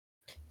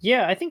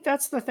 Yeah, I think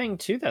that's the thing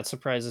too that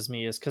surprises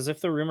me is because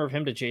if the rumor of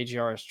him to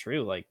JGR is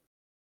true, like,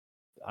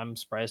 I'm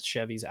surprised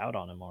Chevy's out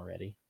on him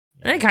already.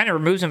 And it kind of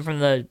removes him from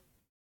the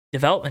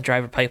development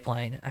driver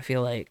pipeline, I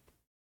feel like.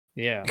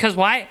 Yeah. Because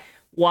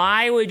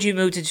why would you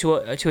move to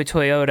a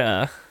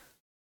Toyota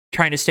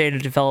trying to stay in a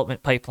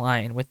development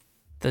pipeline with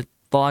the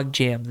log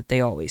jam that they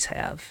always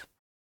have?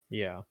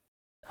 Yeah.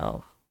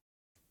 Oh,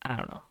 I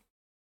don't know.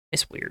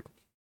 It's weird.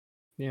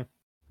 Yeah.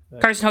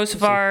 Carson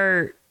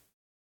Hocevar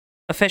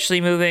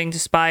officially moving to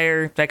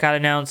Spire. That got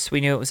announced.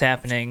 We knew it was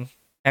happening.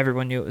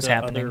 Everyone knew it was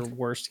happening. Other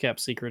worst kept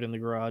secret in the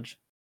garage.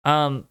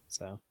 But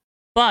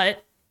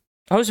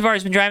Hocevar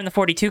has been driving the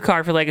 42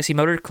 car for Legacy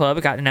Motor Club.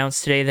 It got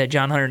announced today that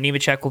John Hunter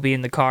Nemechek will be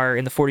in the car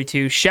in the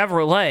 42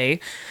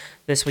 Chevrolet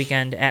this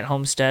weekend at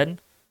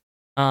Homestead.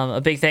 A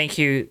big thank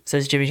you,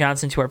 says Jimmy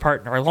Johnson, to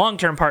our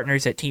long-term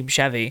partners at Team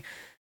Chevy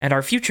and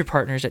our future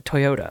partners at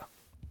Toyota.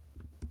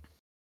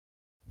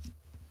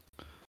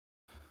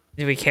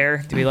 Do we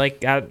care? Do we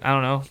like? I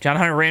don't know. John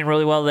Hunter ran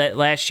really well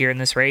last year in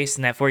this race,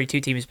 and that 42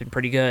 team has been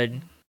pretty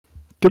good.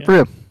 Good for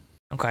him.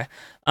 Okay.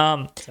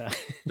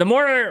 The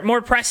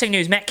more pressing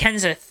news: Matt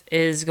Kenseth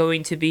is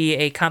going to be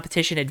a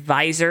competition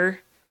advisor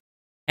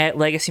at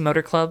Legacy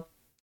Motor Club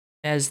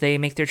as they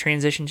make their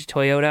transition to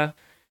Toyota.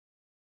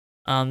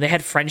 They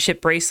had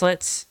friendship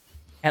bracelets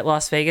at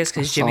Las Vegas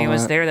because Jimmy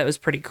was there. That was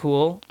pretty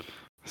cool.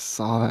 I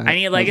saw that. I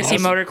need Legacy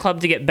Motor Club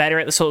to get better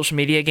at the social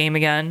media game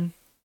again.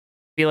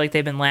 Feel like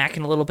they've been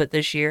lacking a little bit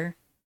this year.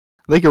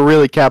 They could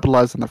really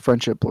capitalize on the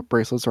friendship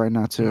bracelets right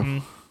now too.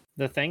 Mm-hmm.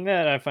 The thing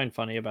that I find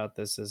funny about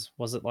this is,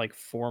 was it like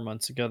 4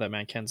 months ago that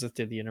Matt Kenseth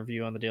did the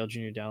interview on the Dale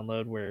Jr.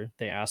 Download where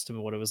they asked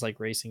him what it was like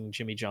racing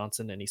Jimmy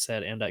Johnson, and he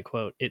said, and I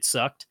quote, "It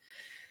sucked."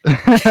 I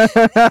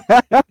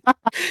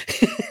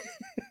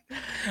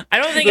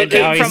don't think it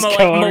came from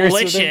a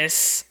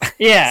malicious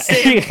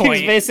standpoint.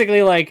 He's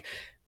basically like,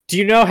 do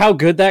you know how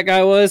good that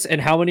guy was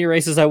and how many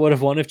races I would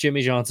have won if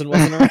Jimmy Johnson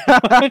wasn't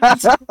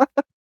around?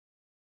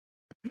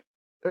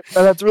 And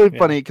that's really Yeah.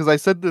 funny because I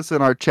said this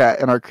in our chat,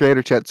 in our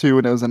creator chat too,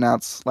 when it was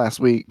announced last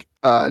week.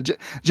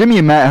 Jimmy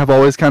and Matt have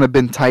always kind of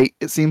been tight.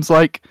 It seems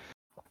like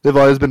they've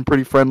always been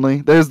pretty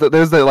friendly. There's the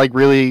like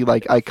really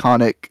like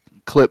iconic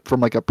clip from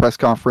like a press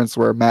conference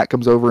where Matt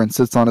comes over and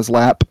sits on his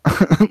lap,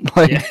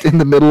 like in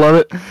the middle of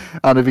it. I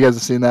don't know if you guys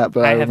have seen that,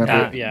 but I have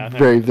remember not. Yeah, I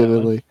very remember that one.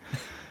 vividly.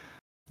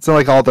 It's in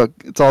like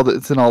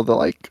it's in all the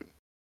like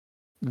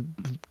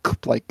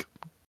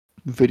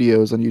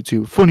videos on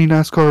YouTube. Funny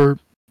NASCAR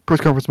press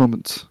conference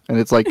moments, and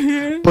it's like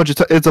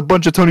it's a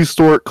bunch of Tony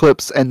Stewart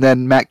clips, and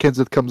then Matt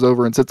Kenseth comes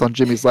over and sits on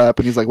Jimmy's lap,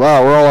 and he's like,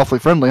 "Wow, we're all awfully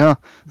friendly, huh?"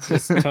 It's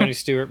just Tony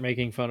Stewart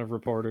making fun of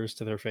reporters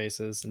to their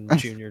faces, and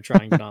Junior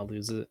trying to not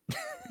lose it.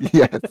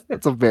 Yeah,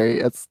 it's a very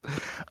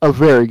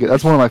good.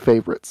 That's one of my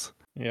favorites.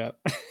 Yeah.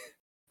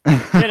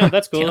 Yeah, no,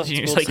 that's cool. Dale It's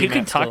Jr.'s cool like, see you can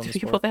Matt still talk in to the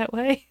people sport. that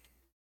way.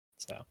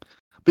 So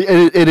But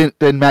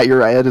and Matt, you're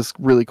right. It is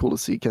really cool to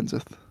see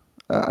Kenseth.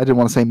 I didn't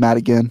want to say Matt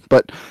again,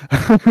 but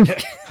Matt,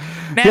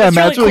 yeah, it's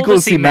Matt's really cool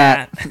to see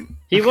Matt.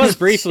 he was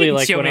briefly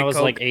like Show when me I was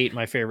Coke. like 8,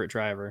 my favorite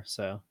driver.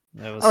 So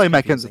that was I like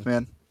Matt confusing. Kenseth,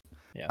 man.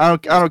 Yeah, I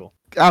that's don't cool.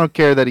 I don't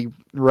care that he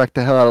wrecked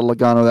the hell out of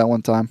Logano that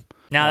one time.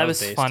 No, that was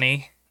was based.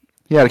 funny.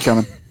 He had it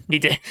coming. He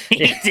did.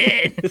 He Yeah.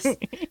 did.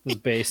 It was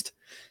based.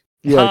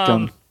 He had it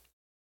coming.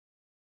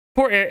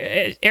 Poor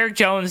Eric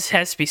Jones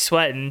has to be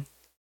sweating.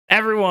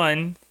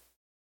 Everyone,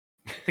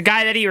 the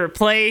guy that he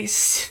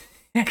replaced,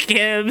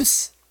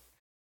 Gibbs,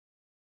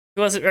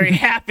 he wasn't very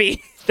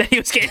happy that he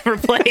was getting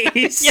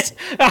replaced.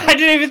 I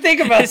didn't even think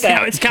about That's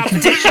now his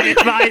competition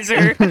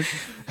advisor.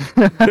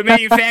 The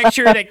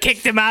manufacturer that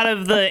kicked him out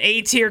of the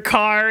A-tier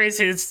car is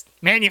his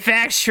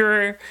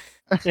manufacturer.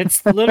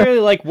 It's literally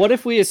like, what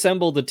if we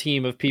assembled a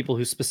team of people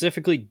who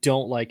specifically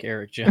don't like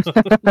Eric Jones?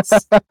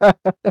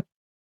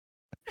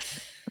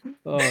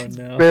 Oh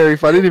no! Very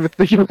fun. I didn't even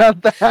think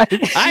about that.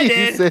 I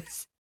did.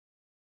 Jesus.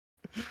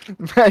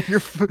 Matt,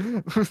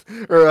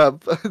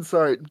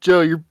 sorry,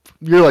 Joe,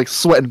 you're like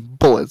sweating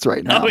bullets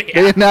right now. Oh,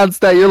 yeah. They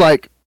announced that, you're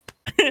like,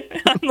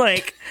 I'm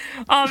like,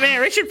 oh man,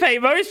 Richard Petty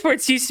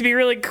Motorsports used to be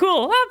really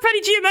cool. Oh,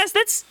 Petty GMS,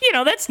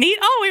 that's neat.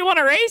 Oh, we want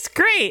to race?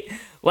 Great.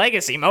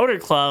 Legacy Motor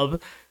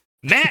Club,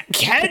 Matt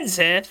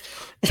Kenseth,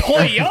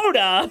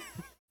 Toyota,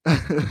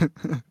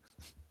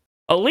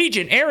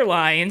 Allegiant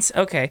Airlines.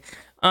 Okay.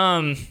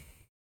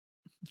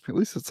 at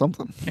least it's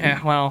something.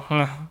 Yeah, well,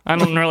 I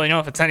don't really know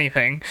if it's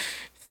anything.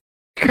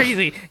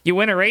 Crazy. You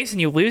win a race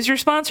and you lose your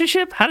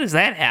sponsorship? How does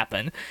that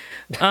happen?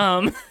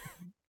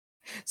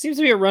 Seems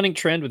to be a running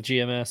trend with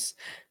GMS.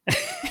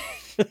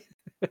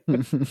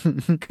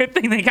 Good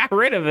thing they got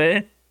rid of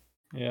it.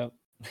 Yeah.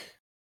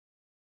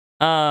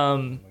 Oh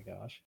my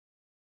gosh.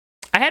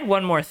 I had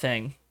one more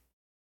thing.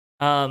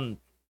 But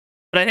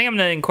I think I'm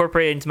going to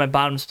incorporate it into my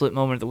bottom split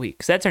moment of the week,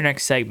 because that's our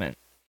next segment.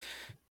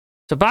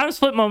 So bottom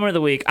split moment of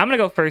the week. I'm going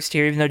to go first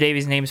here, even though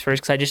Davey's name's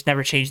first, because I just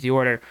never changed the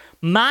order.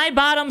 My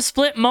bottom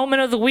split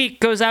moment of the week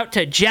goes out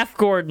to Jeff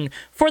Gordon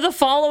for the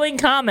following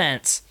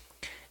comments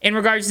in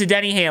regards to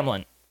Denny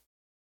Hamlin.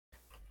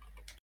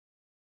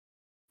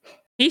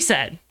 He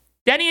said,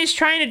 Denny is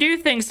trying to do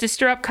things to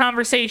stir up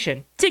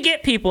conversation, to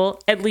get people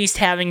at least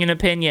having an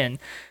opinion.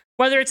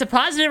 Whether it's a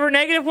positive or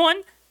negative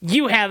one,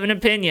 you have an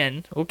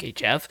opinion. Okay,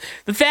 Jeff.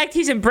 The fact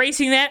he's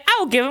embracing that,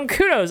 I'll give him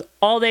kudos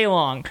all day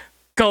long.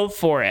 Go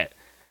for it.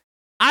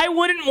 I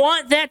wouldn't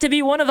want that to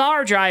be one of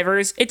our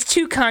drivers. It's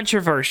too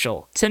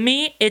controversial. To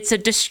me, it's a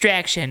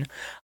distraction.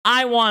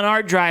 I want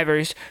our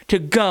drivers to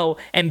go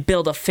and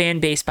build a fan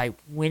base by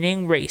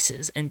winning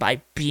races and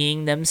by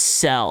being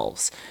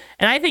themselves.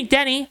 And I think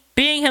Denny,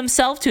 being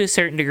himself to a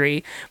certain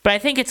degree, but I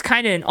think it's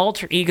kind of an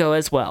alter ego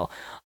as well.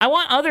 I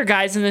want other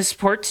guys in this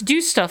sport to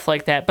do stuff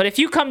like that. But if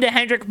you come to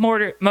Hendrick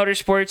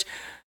Motorsports,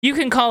 you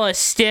can call us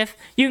stiff,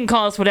 you can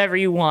call us whatever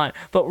you want,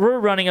 but we're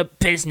running a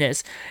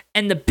business.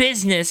 And the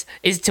business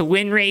is to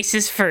win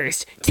races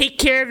first. Take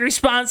care of your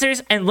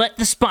sponsors and let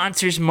the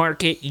sponsors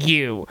market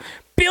you.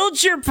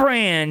 Build your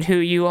brand, who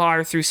you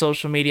are, through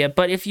social media.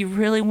 But if you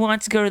really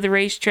want to go to the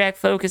racetrack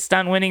focused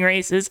on winning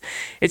races,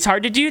 it's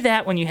hard to do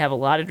that when you have a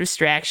lot of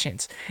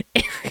distractions.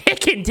 It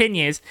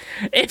continues.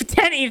 If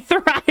Denny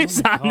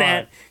thrives on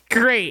that,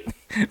 great.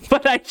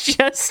 But I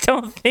just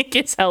don't think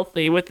it's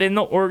healthy within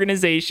the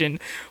organization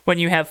when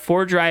you have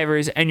 4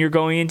 drivers and you're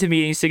going into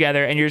meetings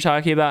together and you're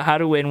talking about how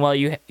to win while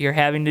you're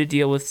having to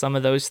deal with some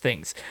of those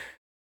things.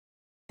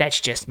 That's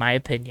just my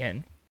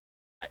opinion.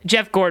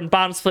 Jeff Gordon,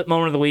 bottom split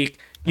moment of the week.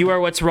 You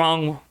are what's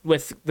wrong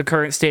with the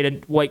current state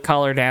of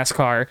white-collar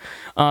NASCAR.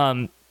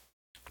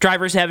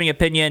 Drivers having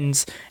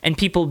opinions and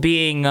people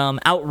being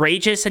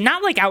outrageous, and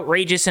not like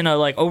outrageous in a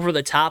like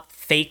over-the-top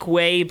fake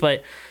way,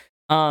 but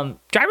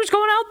drivers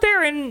going out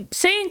there and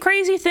saying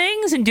crazy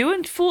things and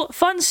doing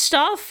fun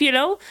stuff, you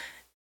know?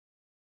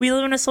 We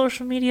live in a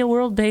social media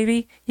world,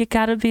 baby. You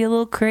gotta be a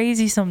little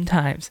crazy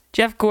sometimes.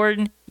 Jeff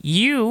Gordon,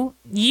 you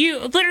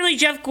literally,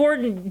 Jeff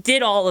Gordon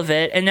did all of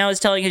it, and now is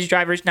telling his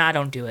drivers, nah,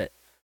 don't do it.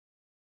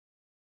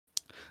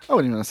 I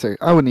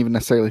wouldn't even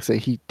necessarily say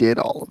he did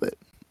all of it.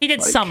 He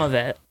did some of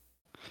it.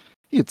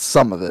 He did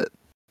some of it.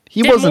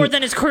 He Did wasn't more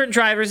than his current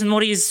drivers and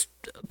what he's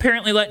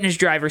apparently letting his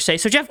driver say.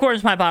 So Jeff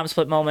Gordon's my bottom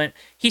split moment.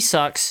 He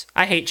sucks.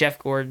 I hate Jeff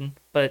Gordon,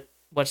 but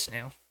what's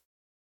new?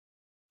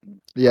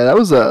 Yeah, that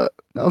was a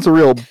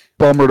real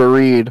bummer to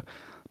read.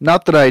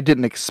 Not that I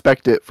didn't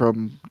expect it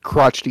from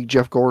crotchety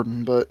Jeff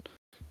Gordon, but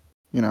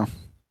kind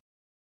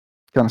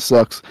of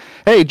sucks.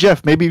 Hey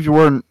Jeff, maybe if you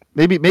weren't,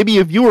 maybe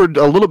if you were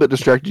a little bit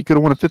distracted, you could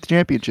have won a 5th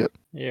championship.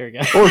 There we go.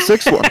 Or a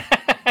 6th one,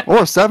 or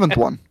a 7th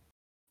one,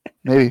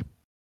 maybe.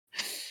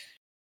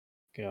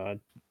 God,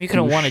 You could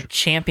have won a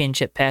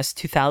championship past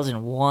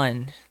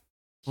 2001.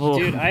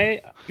 dude,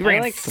 You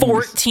ran like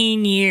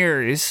 14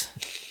 years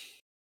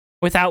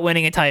without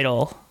winning a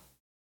title.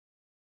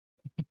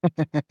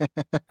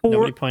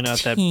 Nobody point out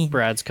that 14.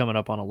 Brad's coming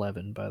up on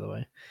 11, by the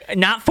way.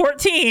 Not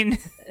 14.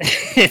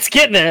 It's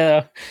getting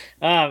there.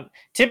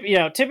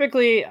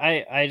 Typically,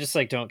 I just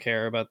like don't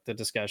care about the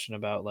discussion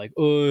about like,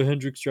 oh,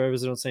 Hendricks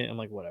drivers don't say it. I'm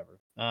like, whatever.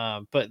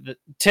 But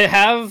to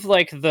have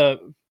like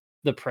the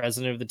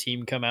president of the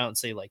team come out and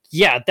say like,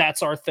 yeah,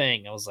 that's our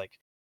thing. I was like,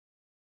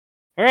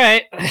 all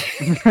right.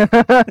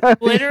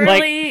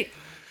 Literally.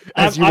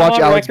 As you watch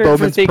Alex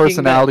Bowman's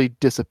personality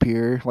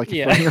disappear, like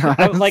in front of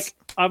your eyes.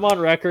 I'm on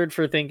record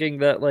for thinking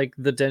that like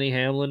the Denny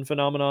Hamlin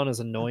phenomenon is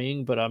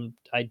annoying, but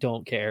I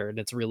don't care, and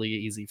it's really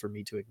easy for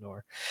me to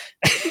ignore.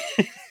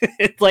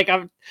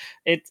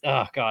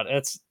 Oh god,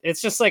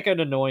 it's just like an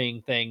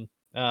annoying thing,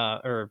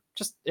 or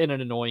just an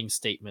annoying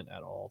statement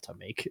at all to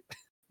make.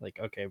 Like,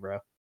 okay, bro.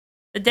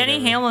 The Denny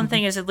Hamlin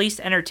thing is at least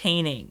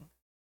entertaining.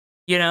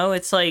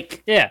 It's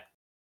like, yeah,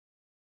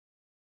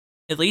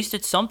 at least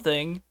it's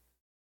something.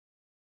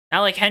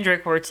 Not like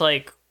Hendrick, where it's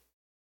like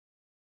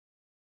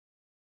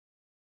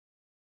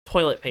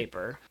toilet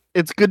paper.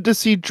 It's good to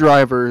see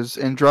drivers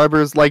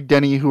like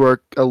Denny who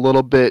are a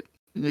little bit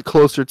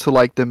closer to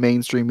like the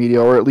mainstream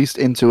media, or at least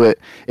into it.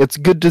 It's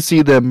good to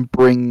see them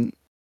bring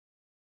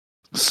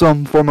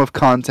some form of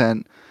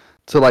content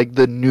to like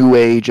the new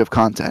age of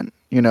content.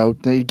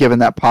 Given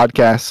that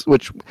podcast,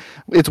 which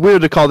it's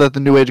weird to call that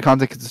the new age of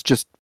content because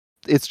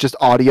it's just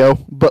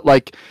audio, but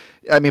like,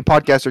 I mean,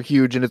 podcasts are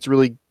huge, and it's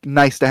really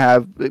nice to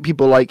have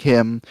people like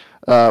him,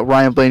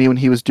 Ryan Blaney when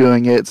he was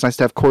doing it. It's nice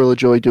to have Corey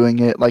LaJoy doing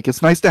it. Like,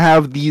 it's nice to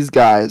have these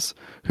guys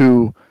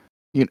who,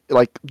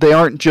 like, they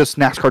aren't just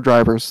NASCAR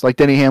drivers. Like,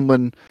 Denny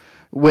Hamlin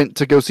went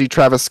to go see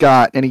Travis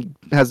Scott, and he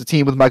has a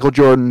team with Michael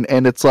Jordan,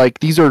 and it's like,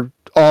 these are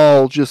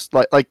all just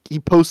like he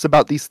posts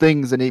about these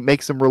things and it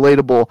makes them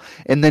relatable,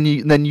 and then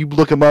you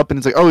look him up and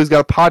it's like, oh, he's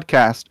got a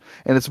podcast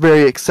and it's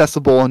very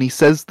accessible, and he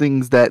says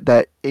things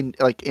that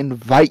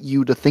invite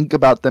you to think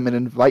about them and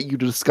invite you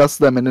to discuss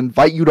them and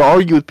invite you to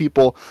argue with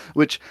people,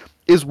 which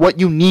is what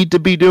you need to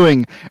be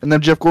doing. And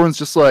then Jeff Gordon's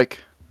just like,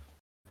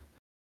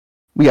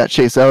 we got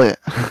Chase Elliott.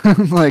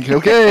 Like,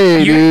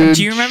 okay, dude.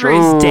 Do you remember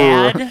his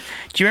dad?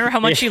 Do you remember how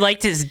much he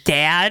liked his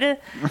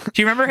dad?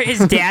 Do you remember his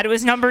dad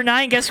was number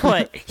 9? Guess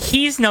what?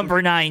 He's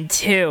number 9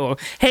 too.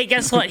 Hey,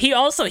 guess what?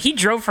 He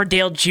drove for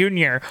Dale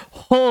Jr.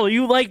 Oh,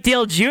 you like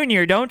Dale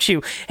Jr., don't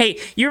you? Hey,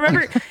 you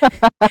remember?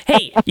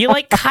 Hey, you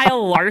like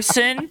Kyle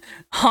Larson?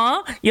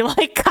 Huh? You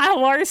like Kyle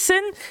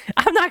Larson?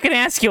 I'm not gonna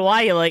ask you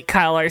why you like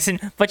Kyle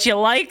Larson, but you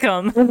like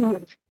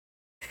him.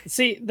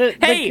 See, the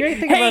great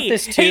thing about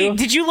this too. Hey,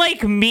 did you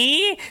like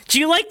me? Do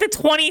you like the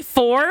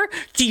 24?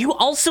 Do you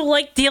also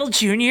like Dale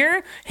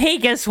Jr.? Hey,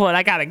 guess what?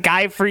 I got a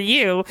guy for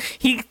you.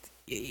 He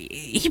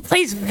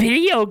plays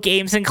video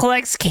games and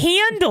collects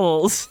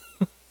candles.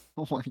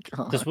 Oh my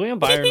god. Does William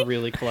Byron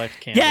really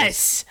collect candles?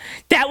 Yes,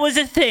 that was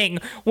a thing.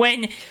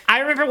 When I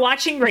remember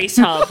watching Race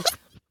Hub.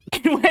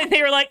 And when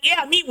they were like,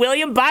 yeah, meet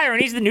William Byron.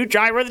 He's the new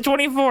driver of the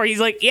 24. He's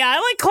like, yeah, I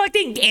like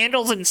collecting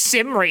candles and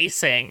sim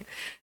racing.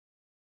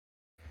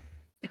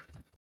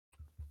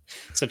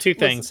 So 2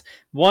 things.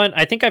 One,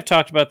 I think I've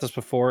talked about this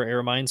before. It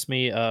reminds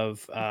me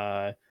of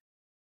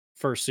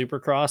for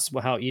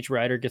Supercross, how each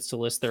rider gets to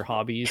list their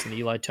hobbies, and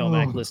Eli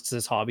Tomac lists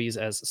his hobbies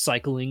as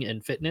cycling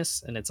and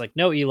fitness. And it's like,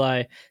 no,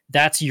 Eli,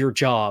 that's your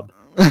job.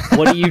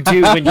 What do you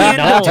do when you're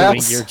not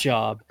doing your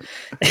job?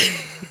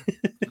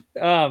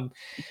 Yeah,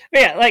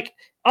 like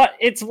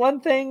it's one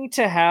thing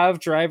to have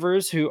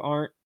drivers who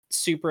aren't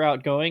super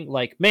outgoing.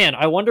 Like, man,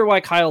 I wonder why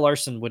Kyle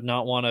Larson would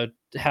not want to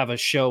have a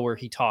show where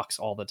he talks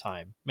all the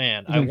time.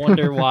 Man, I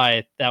wonder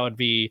why that would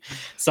be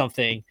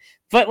something.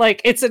 But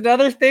like, it's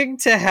another thing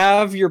to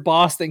have your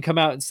boss then come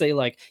out and say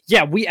like,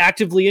 yeah, we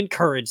actively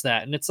encourage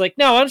that. And it's like,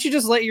 no, why don't you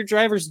just let your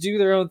drivers do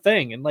their own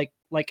thing? And like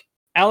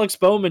Alex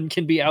Bowman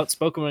can be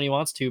outspoken when he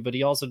wants to, but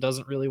he also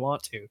doesn't really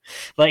want to.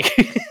 Like,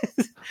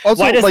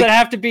 also, why does that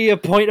have to be a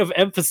point of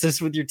emphasis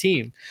with your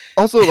team?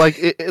 Also, like,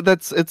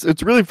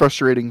 it's really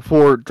frustrating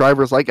for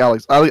drivers like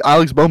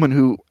Alex Bowman,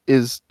 who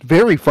is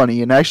very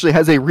funny and actually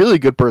has a really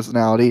good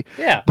personality.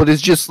 Yeah, but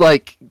is just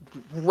like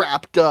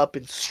wrapped up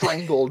and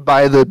strangled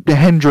by the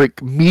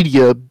Hendrick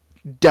media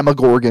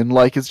demogorgon.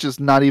 Like, it's just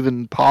not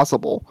even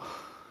possible.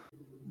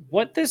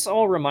 What this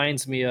all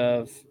reminds me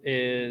of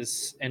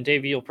is, and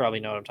Dave, you'll probably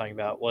know what I'm talking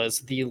about, was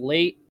the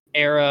late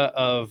era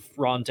of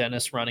Ron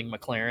Dennis running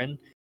McLaren,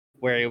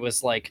 where it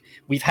was like,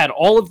 we've had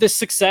all of this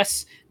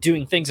success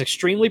doing things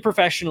extremely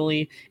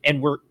professionally,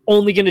 and we're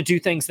only going to do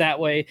things that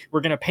way.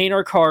 We're going to paint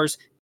our cars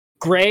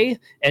gray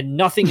and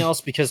nothing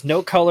else, because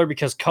no color,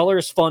 because color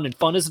is fun and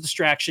fun is a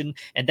distraction,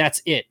 and that's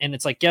it. And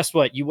it's like, guess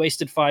what? You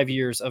wasted 5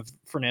 years of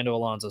Fernando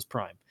Alonso's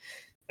prime.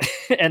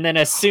 And then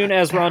as soon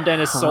as Ron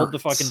Dennis sold the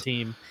fucking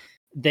team,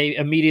 they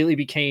immediately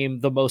became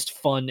the most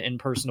fun and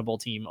personable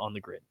team on the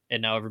grid.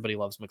 And now everybody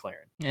loves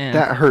McLaren. Yeah.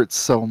 That hurts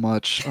so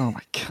much. Oh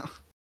my god.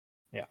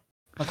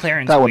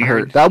 McLaren's That one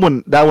weird.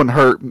 hurt. That one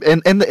hurt.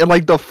 And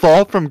like the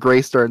fall from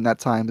Greystar in that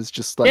time is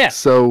just like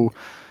so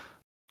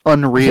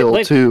unreal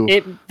Like, too.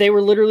 They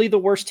were literally the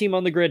worst team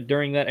on the grid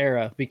during that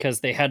era because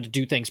they had to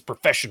do things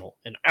professional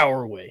and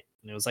our way.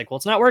 And it was like, well,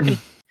 it's not working.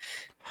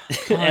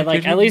 And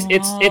like, at least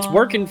it's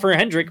working for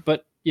Hendrick,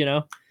 but you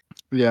know,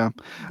 yeah.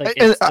 like,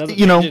 And, it doesn't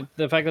you know, change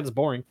the fact that it's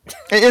boring.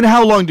 And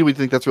how long do we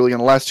think that's really going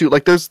to last too?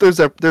 Like there's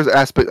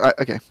aspect.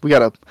 Okay, we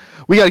gotta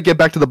get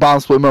back to the bottom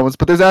split moments,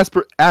 but there's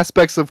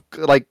aspects of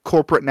like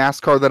corporate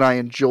NASCAR that I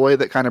enjoy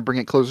that kind of bring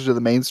it closer to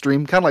the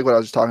mainstream, kind of like what I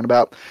was just talking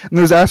about. And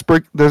there's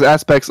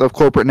aspects of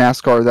corporate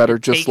NASCAR that are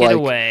just Take like it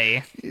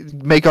away.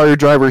 make all your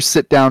drivers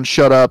sit down,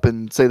 shut up,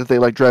 and say that they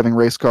like driving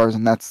race cars,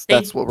 and that's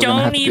what we're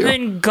gonna have to do. Don't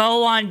even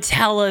go on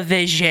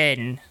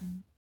television.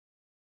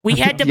 We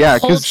had to Yeah,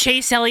 pull 'cause-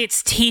 Chase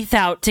Elliott's teeth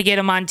out to get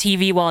him on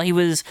TV while he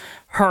was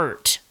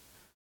hurt.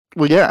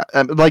 Well, yeah,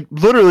 like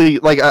literally,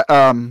 like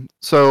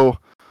so.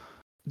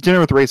 Dinner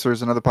with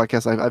Racers, another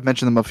podcast. I've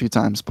mentioned them a few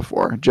times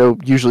before. Joe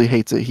usually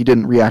hates it. He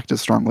didn't react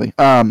as strongly.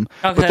 But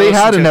they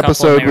had an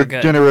episode with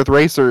Dinner with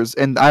Racers,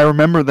 and I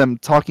remember them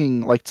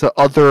talking like to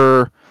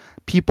other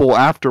people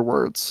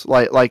afterwards,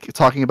 like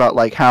talking about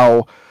like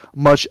how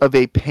much of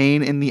a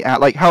pain in the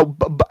like how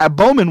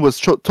Bowman was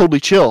totally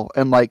chill,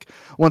 and like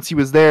once he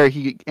was there,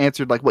 he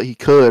answered like what he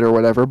could or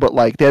whatever. But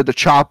like they had to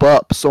chop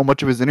up so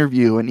much of his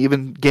interview, and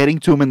even getting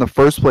to him in the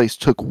first place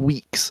took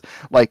weeks.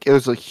 Like it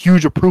was a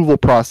huge approval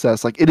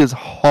process. Like it is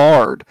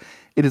hard.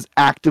 It is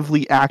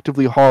actively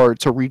hard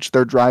to reach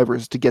their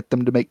drivers to get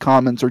them to make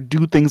comments or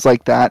do things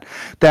like that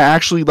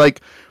actually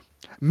like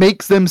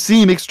makes them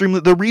seem extremely.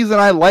 The reason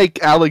I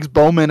like Alex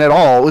Bowman at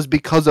all is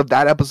because of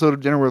that episode of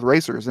Dinner with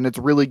Racers, and it's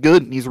really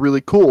good and he's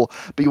really cool.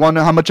 But you want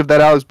to know how much of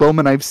that Alex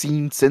Bowman I've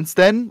seen since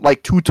then?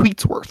 Like 2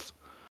 tweets worth.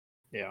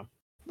 Yeah.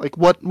 Like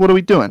what are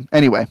we doing?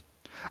 Anyway,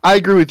 I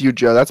agree with you,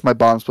 Joe. That's my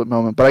bottom split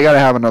moment, but I gotta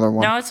have another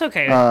one. No, it's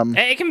okay.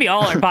 It can be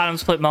all our bottom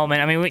split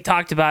moment. I mean, we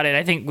talked about it.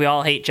 I think we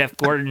all hate Jeff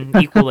Gordon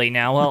equally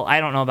now. Well, I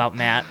don't know about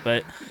Matt,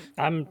 but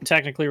I'm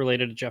technically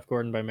related to Jeff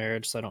Gordon by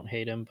marriage, so I don't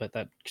hate him, but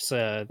that's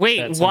Wait,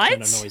 that what?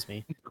 sentiment annoys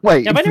me.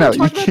 Wait, Have I no, never you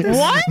talked about can't. this?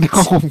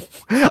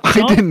 What? No,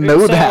 I didn't know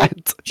So,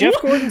 that. Jeff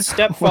Gordon's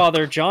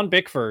stepfather, John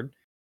Bickford,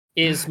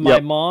 is my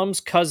mom's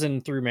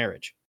cousin through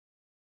marriage.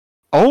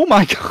 Oh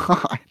my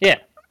god. Yeah.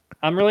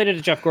 I'm related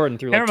to Jeff Gordon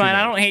through never mind. I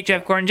marriages. don't hate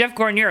Jeff Gordon. Jeff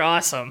Gordon, you're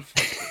awesome.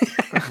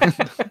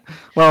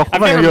 Well,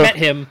 I've never met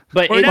him,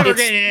 but We're never it's,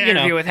 getting an you know,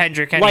 interview with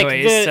Hendrick like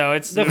anyways, so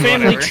it's the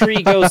family whatever.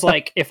 tree goes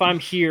like, if I'm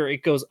here,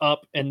 it goes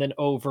up and then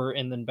over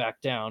and then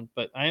back down.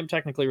 But I am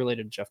technically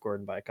related to Jeff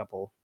Gordon by a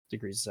couple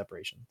degrees of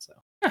separation. So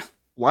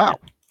Wow.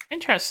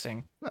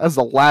 Interesting. That's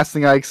the last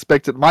thing I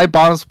expected. My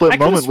bottom split I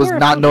could've moment was swore I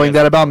not told knowing you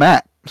that about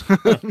Matt.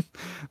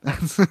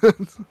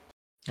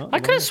 I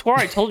could have swore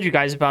I told you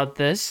guys about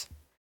this,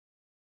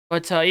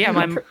 but yeah,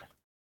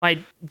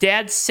 my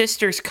dad's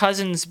sister's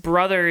cousin's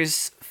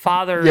brother's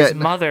father's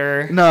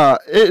mother. No,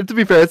 to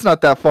be fair, it's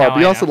not that far. No, but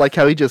you I also know. like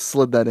how he just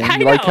slid that in. I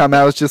You like how know.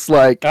 Matt was just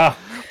like, Ah,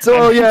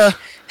 so yeah,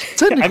 I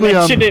technically,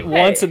 mentioned it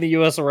once in the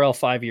USRL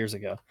 5 years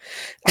ago.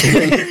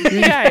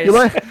 Guys.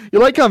 you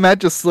like how Matt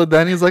just slid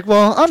that in. He's like,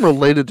 well, I'm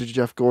related to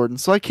Jeff Gordon,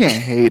 so I can't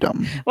hate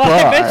him. Well,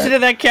 but... I mentioned it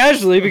that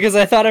casually because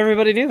I thought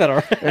everybody knew that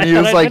already. And he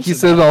was like, he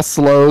said it all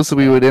slow, so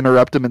we would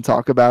interrupt him and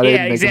talk about it Yeah,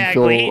 and make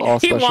exactly. him feel all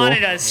He special.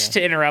 wanted us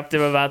to interrupt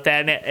him about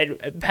that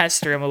and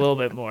pester him a little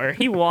bit more.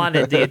 He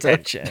wanted the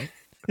attention.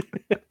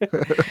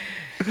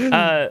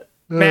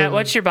 Matt,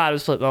 what's your bottom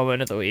split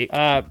moment of the week?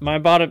 My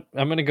bottom.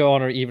 I'm going to go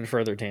on an even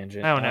further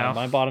tangent. Oh, no.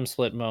 My bottom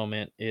split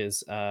moment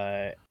is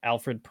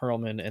Alfred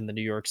Perlman and the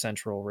New York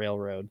Central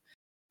Railroad.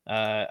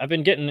 I've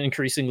been getting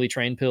increasingly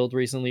train pilled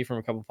recently from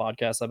a couple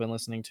podcasts I've been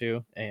listening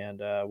to, and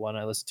one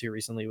I listened to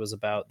recently was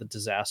about the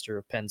disaster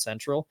of Penn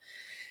Central.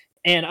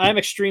 And I'm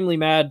extremely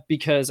mad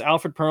because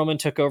Alfred Perlman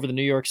took over the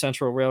New York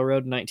Central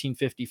Railroad in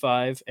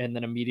 1955 and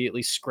then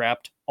immediately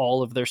scrapped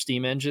all of their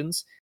steam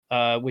engines.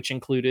 Which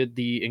included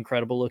the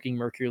incredible-looking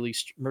Mercury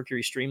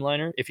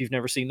Streamliner. If you've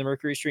never seen the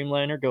Mercury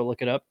Streamliner, go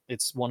look it up.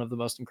 It's one of the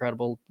most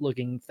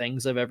incredible-looking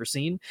things I've ever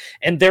seen.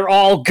 And they're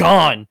all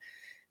gone.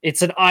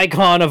 It's an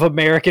icon of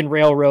American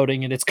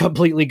railroading, and it's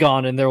completely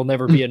gone, and there will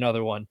never be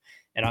another one.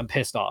 And I'm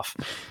pissed off.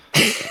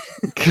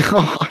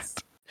 God.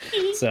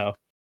 So,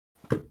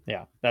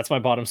 yeah, that's my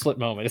bottom split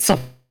moment. It's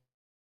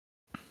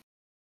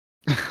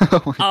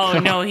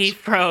Oh, no, he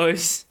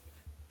froze.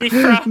 He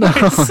froze. No,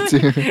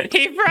 dude.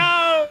 He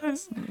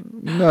froze.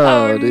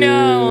 No, Oh, dude.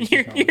 no.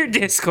 Your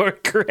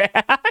Discord crashed.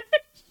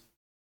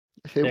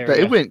 There we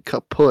It go. went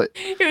kaput.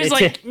 It was It's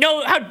like,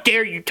 no, how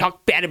dare you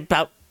talk bad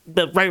about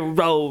the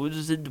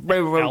railroads, the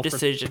railroad Alfred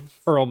decision.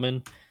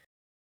 Perlman.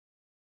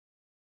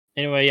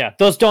 Anyway, yeah,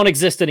 those don't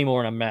exist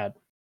anymore, and I'm mad.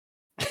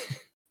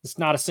 It's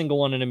not a single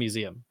one in a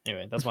museum.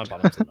 Anyway, that's my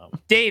bottom split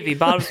moment. Davey,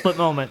 bottom split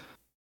moment.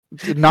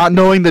 Not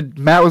knowing that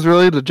Matt was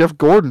related to Jeff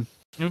Gordon.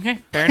 Okay,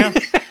 fair enough.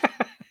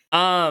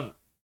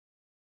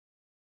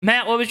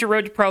 Matt, what was your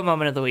road to pro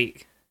moment of the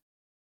week?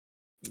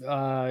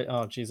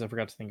 Oh, geez, I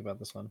forgot to think about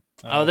this one.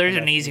 There's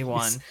an easy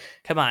one.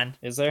 Come on.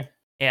 Is there?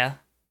 Yeah.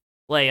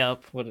 Layup.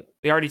 What?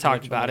 We already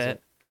talked Which one about is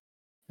it.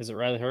 Is it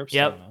Riley Herbst?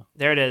 Yep.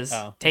 There it is.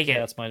 Oh, Take okay, it.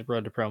 That's my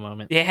road to pro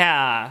moment.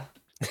 Yeah.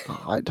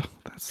 God,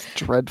 that's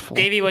dreadful.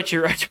 Davey, what's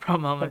your road to pro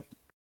moment?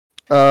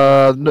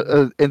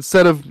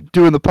 Instead of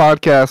doing the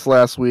podcast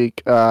last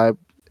week,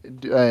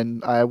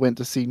 and I went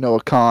to see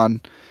Noah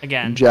Khan in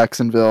Again.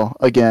 Jacksonville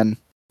again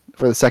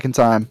for the second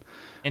time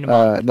In a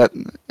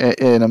month.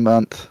 in a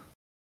month.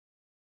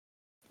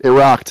 It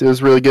rocked. It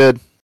was really good.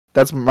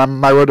 That's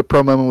my road to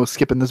pro moment was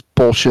skipping this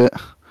bullshit.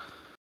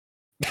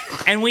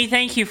 And we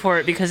thank you for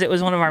it because it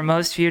was one of our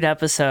most viewed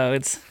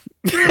episodes.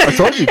 I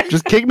told you,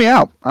 just kick me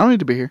out. I don't need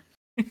to be here.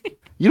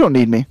 You don't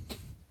need me.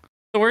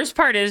 The worst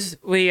part is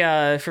we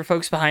for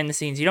folks behind the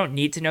scenes, you don't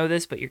need to know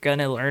this, but you're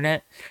gonna learn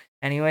it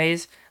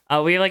anyways.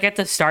 We like at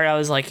the start, I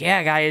was like,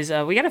 yeah, guys,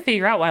 we gotta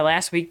figure out why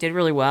last week did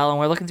really well, and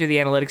we're looking through the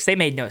analytics. They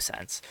made no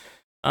sense.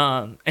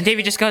 And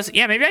Davey just goes,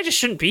 yeah, maybe I just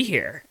shouldn't be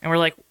here. And we're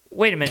like,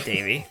 wait a minute,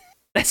 Davey.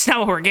 That's not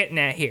what we're getting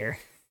at here.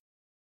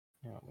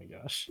 Oh my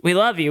gosh. We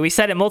love you. We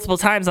said it multiple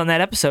times on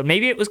that episode.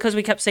 Maybe it was because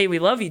we kept saying we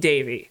love you,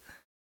 Davey,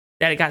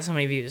 that it got so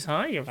many views,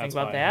 huh? You ever think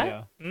about that?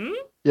 Yeah. Hmm?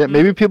 Yeah,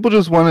 maybe people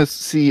just want to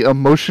see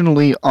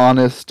emotionally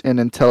honest and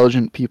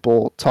intelligent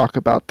people talk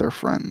about their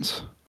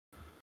friends.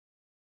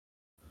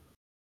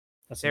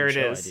 That's There a it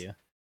show is. idea.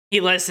 He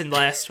listened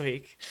last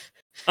week.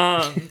 He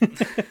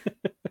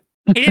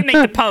didn't make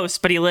the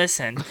post, but he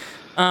listened.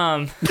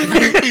 Oh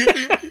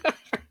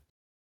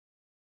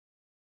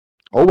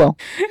well.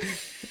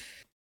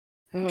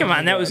 Come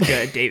on, that was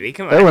good, Davey.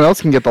 Come on. Everyone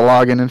else can get the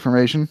login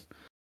information.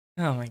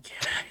 Oh my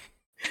god.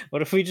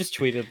 What if we just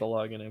tweeted the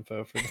login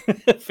info for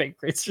the Fake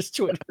Racers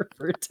Twitter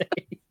for a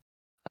day?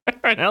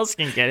 Everyone else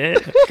can get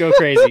it. Go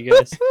crazy,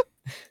 guys.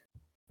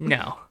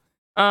 No.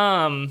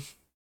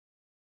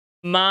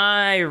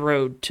 My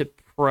road to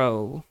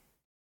pro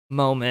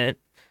moment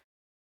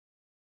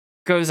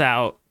goes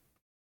out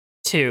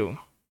to,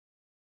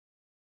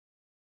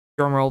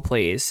 drumroll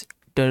please,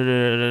 the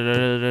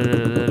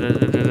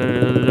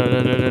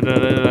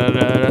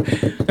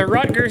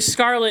Rutgers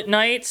Scarlet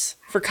Knights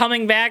for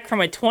coming back from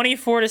a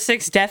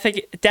 24-6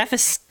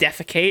 deficit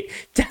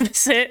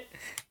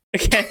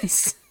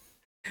against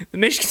the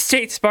Michigan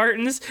State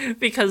Spartans,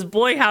 because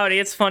boy howdy,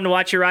 it's fun to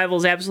watch your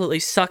rivals absolutely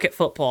suck at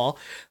football.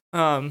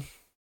 Road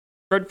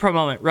pro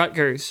moment,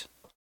 Rutgers.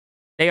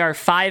 They are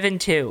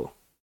 5-2.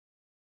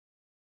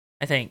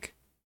 I think.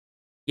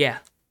 Yeah,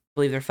 I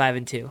believe they're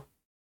 5-2.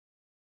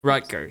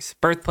 Rutgers,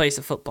 birthplace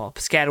of football,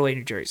 Piscataway,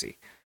 New Jersey.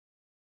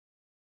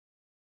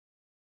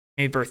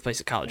 Maybe birthplace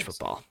of college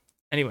football.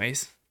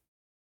 Anyways.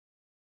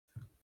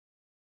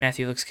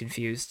 Matthew looks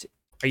confused.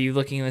 Are you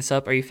looking this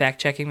up? Are you fact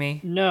checking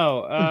me?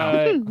 No.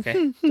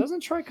 Okay.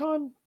 Doesn't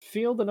Tricon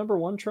field the number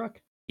 1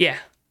 truck? Yeah.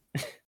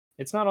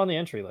 It's not on the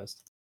entry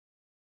list.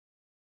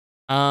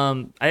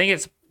 I think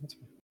it's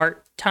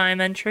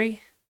part-time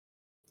entry.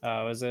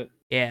 Oh, is it?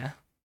 Yeah.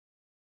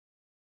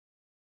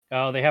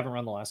 Oh, they haven't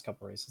run the last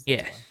couple races.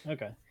 That's Yeah. why.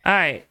 Okay. All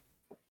right.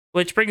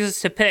 Which brings us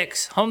to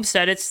picks.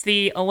 Homestead, it's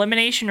the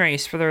elimination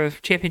race for the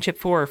Championship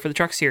 4 for the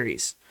Truck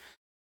Series.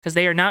 Because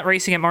they are not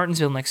racing at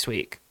Martinsville next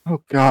week.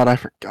 Oh God, I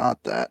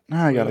forgot that.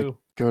 Now I gotta Woo.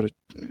 go to.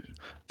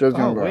 Joe's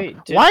gonna go, wait.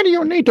 why do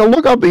you need to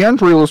look up the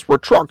entry list for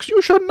trucks?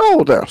 You should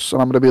know this.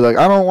 And I'm gonna be like,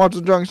 I don't watch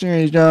the Truck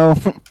Series, Joe.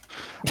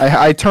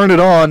 I turn it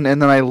on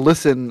and then I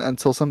listen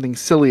until something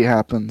silly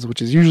happens,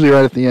 which is usually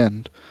right at the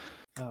end.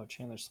 Oh,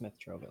 Chandler Smith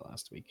drove it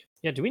last week.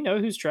 Yeah, do we know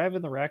who's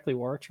driving the Rackley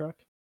War truck?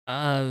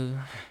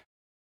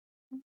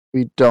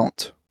 We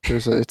don't.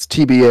 It's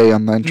TBA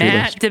on the entry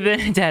Matt list.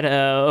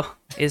 DiBenedetto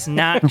is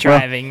not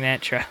driving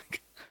that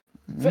truck.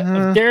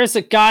 There's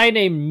a guy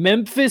named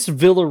Memphis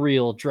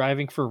Villarreal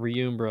driving for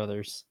Reum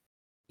Brothers.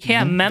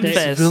 Yeah,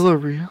 Memphis.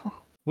 Villarreal.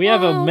 We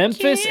have a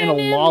Memphis and a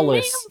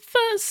Lawless.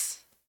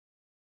 Memphis.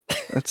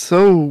 That's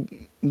so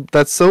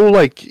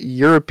like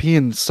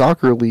European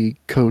soccer league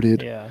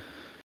coded. Yeah.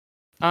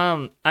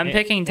 I'm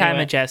picking Ty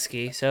anyway.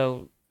 Majeski,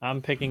 so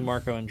I'm picking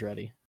Marco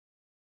Andretti.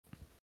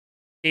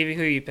 Davey,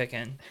 who are you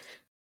picking?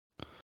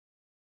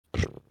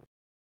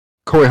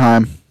 Corey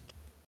Heim.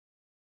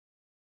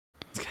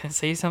 I was gonna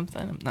say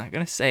something. I'm not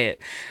gonna say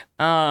it.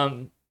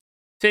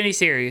 Finny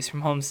Series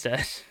from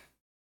Homestead.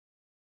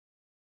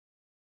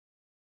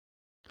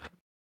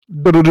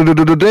 Dale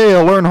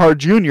Earnhardt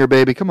Jr.,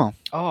 baby, come on.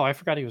 Oh, I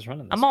forgot he was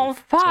running this. I'm on week.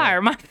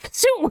 fire. My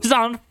suit was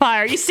on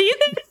fire. You see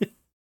this?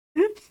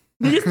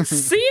 You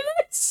see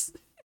this?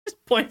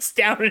 Just points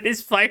down at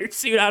his fire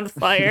suit on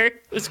fire.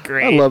 It was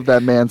great. I love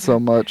that man so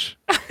much.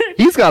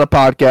 He's got a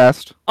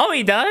podcast. Oh,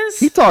 he does?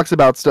 He talks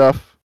about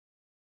stuff.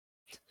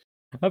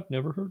 I've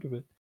never heard of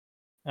it.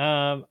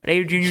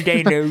 Dave Jr.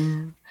 Day,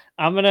 no.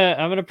 I'm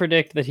gonna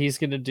predict that he's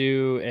gonna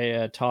do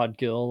a Todd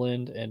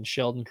Gilliland and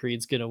Sheldon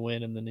Creed's gonna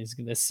win, and then he's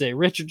gonna say,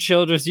 "Richard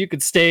Childress, you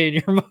could stay in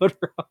your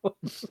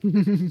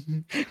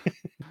motorhome."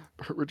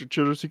 Richard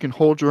Childress, you can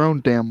hold your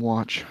own damn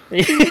watch. Go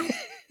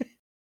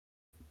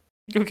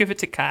give it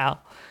to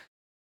Kyle.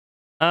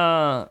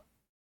 I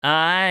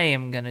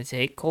am gonna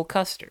take Cole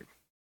Custer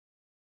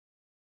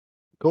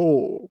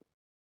Go,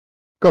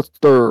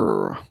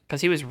 Custer.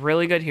 because he was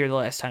really good here the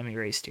last time he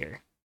raced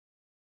here.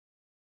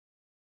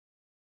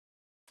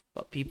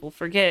 But people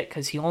forget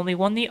because he only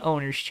won the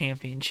Owners'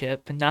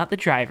 Championship and not the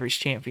Drivers'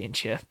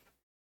 Championship.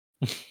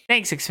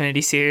 Thanks,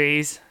 Xfinity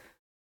Series.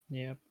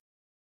 Yeah.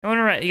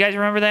 You guys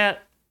remember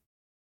that?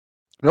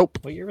 Nope.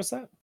 What year was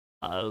that?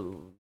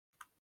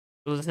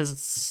 It was his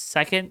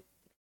second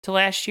to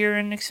last year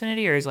in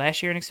Xfinity, or his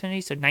last year in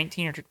Xfinity, so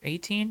 19 or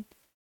 18.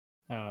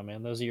 Oh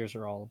man, those years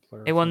are all a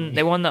blur. They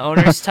won the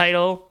Owners'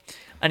 title,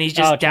 and he's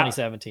just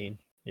 2017.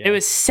 Yeah. It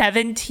was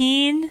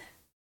 17.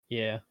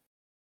 Yeah.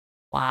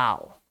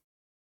 Wow.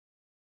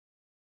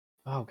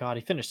 Oh god,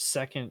 he finished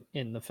second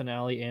in the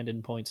finale and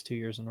in points 2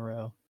 years in a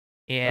row.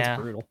 Yeah.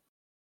 That's brutal.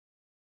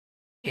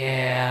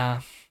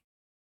 Yeah.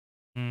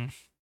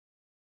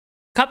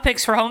 Cup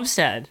picks for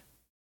Homestead.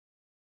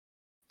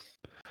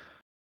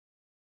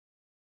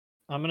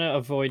 I'm gonna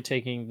avoid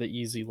taking the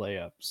easy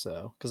layup,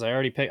 because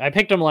I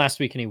picked him last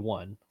week and he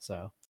won.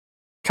 So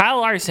Kyle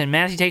Larson.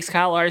 Matthew takes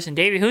Kyle Larson.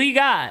 Davey, who you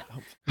got?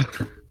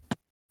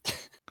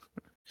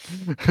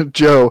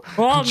 Joe.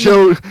 Well,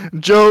 Joe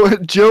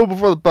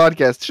before the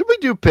podcast. Should we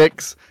do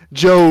picks?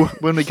 Joe,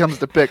 when it comes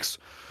to picks,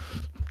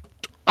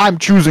 I'm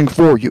choosing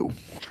for you.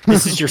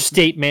 this is your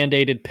state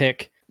mandated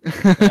pick.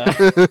 What's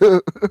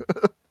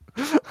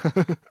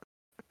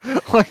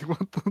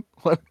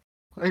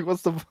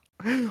the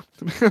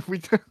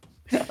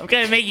I'm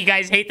gonna make you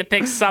guys hate the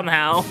picks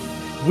somehow.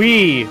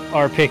 We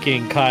are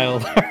picking Kyle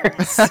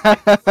Larson.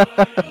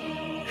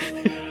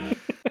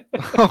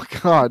 Oh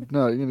God,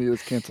 no! You're gonna get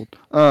this canceled.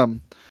 Why?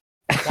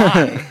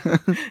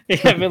 You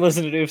haven't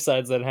listened to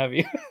Oofsides then, have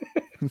you?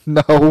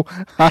 No,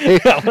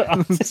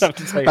 I'll just have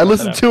to tell you I about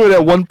listened that to it at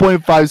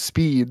 1.5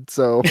 speed,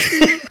 so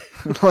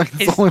like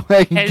it's the only way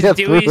I can Has get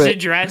through Dewey's it.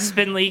 address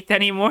been leaked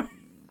anymore?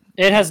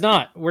 It has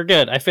not. We're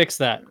good. I fixed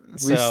that.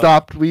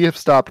 We have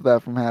stopped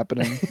that from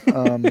happening.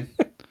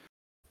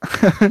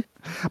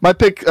 My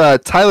pick,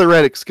 Tyler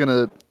Reddick's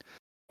gonna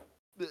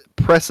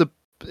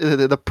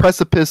the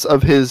precipice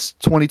of his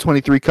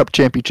 2023 Cup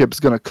Championship is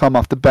gonna come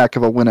off the back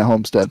of a win at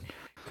Homestead.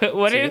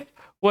 What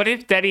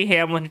if Denny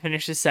Hamlin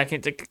finishes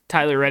second to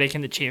Tyler Reddick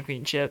in the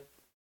championship?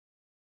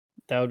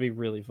 That would be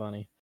really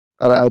funny.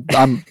 I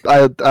don't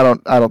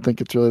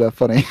think it's really that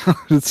funny.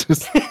 It's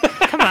just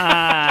Come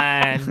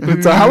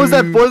on. so how's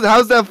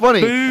that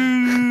funny?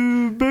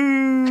 Boo,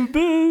 boo,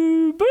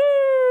 boo, boo.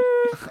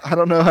 I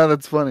don't know how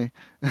that's funny.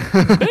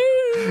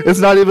 It's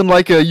not even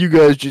like a "you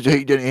guys just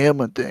hate Denny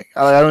Hamlin" thing.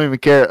 I don't even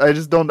care. I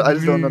just don't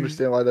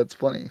understand why that's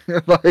funny.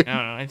 Like, I don't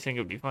know. I think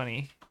it would be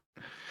funny.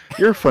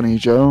 you're funny,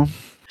 Joe.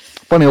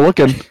 Funny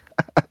looking.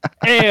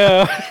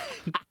 Hey,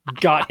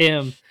 got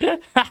him.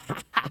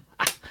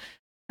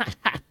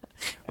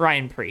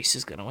 Ryan Preece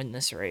is gonna win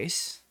this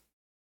race.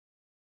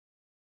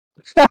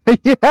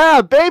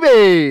 Yeah,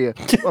 baby.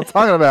 That's what I'm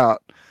talking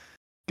about.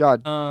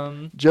 God,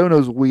 Joe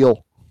knows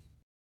wheel.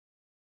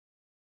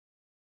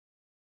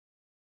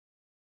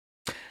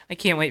 I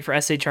can't wait for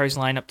SHR's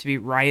lineup to be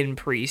Ryan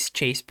Preece,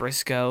 Chase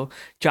Briscoe,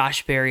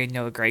 Josh Berry, and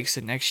Noah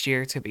Gragson next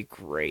year. It's gonna be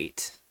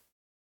great.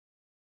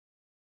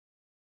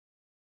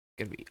 It's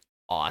gonna be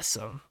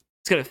awesome.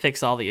 It's gonna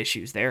fix all the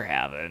issues they're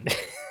having.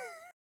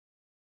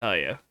 Oh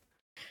yeah.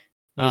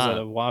 Was that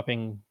a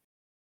whopping,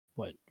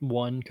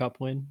 one Cup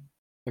win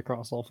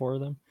across all four of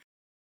them?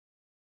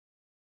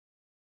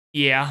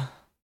 Yeah.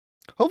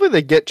 Hopefully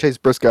they get Chase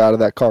Briscoe out of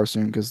that car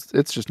soon because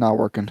it's just not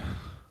working.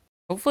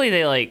 Hopefully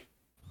they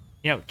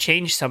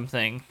change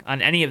something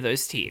on any of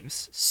those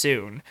teams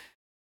soon.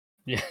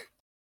 Yeah.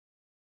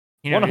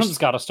 One of them's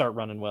got to start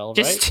running well,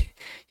 right?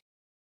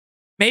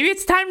 Maybe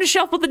it's time to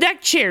shuffle the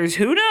deck chairs.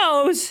 Who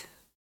knows?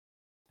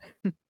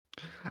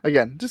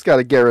 Again, just got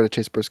to get rid of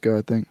Chase Briscoe,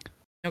 I think.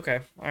 Okay.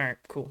 All right.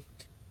 Cool.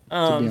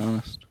 To be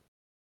honest.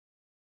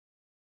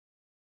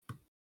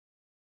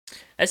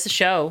 That's the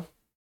show.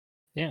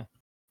 Yeah.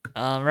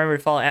 Remember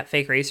to follow at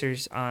Fake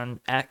Racers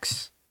on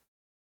X.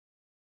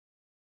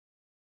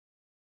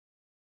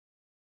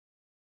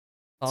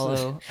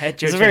 Follow at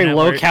JoTo It's a very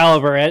Network. low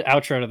caliber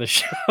outro to the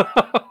show.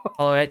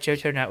 Follow at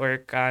JoTo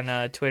Network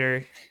on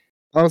Twitter,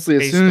 Honestly,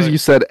 as Facebook, soon as you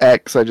said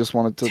X, I just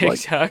wanted to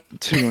TikTok,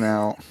 tune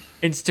out.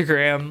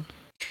 Instagram.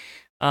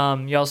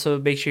 You also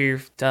make sure you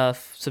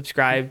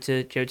subscribe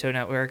to JoTo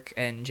Network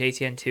and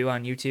JTN2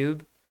 on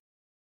YouTube.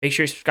 Make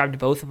sure you subscribe to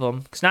both of them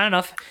because not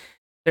enough.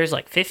 There's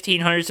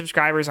 1,500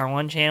 subscribers on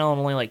one channel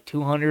and only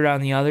 200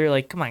 on the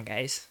other. Come on,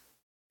 guys.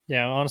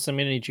 Yeah, honestly, I'm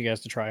gonna need you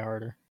guys to try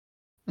harder.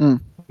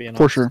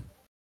 For sure.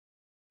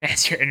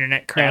 As your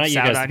internet Yeah, craps not you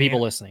out guys, on the people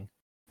you. listening.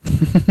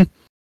 The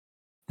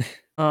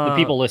Uh,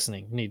 people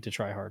listening need to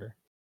try harder.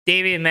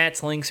 Davey and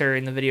Matt's links are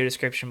in the video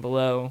description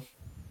below.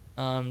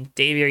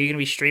 Davey, are you gonna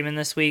be streaming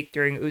this week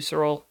during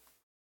Usurol?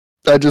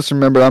 I just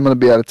remembered I'm going to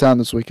be out of town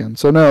this weekend,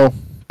 so no.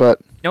 But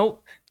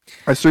Nope.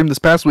 I streamed this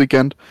past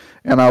weekend,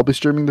 and I'll be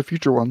streaming the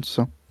future ones.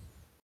 So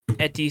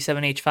At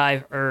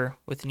D7H5 or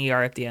with an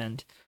ER at the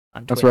end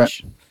on Twitch.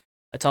 That's right.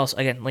 It's also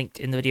again linked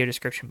in the video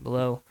description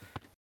below.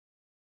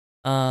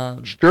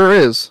 Sure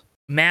is.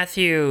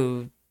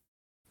 Matthew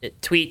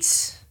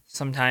tweets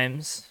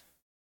sometimes.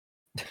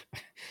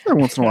 Every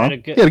once in a while.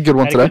 He He had a good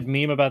one had today. a good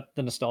meme about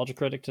the Nostalgia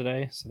Critic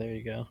today, so there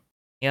you go.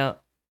 Yeah.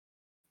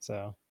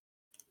 So,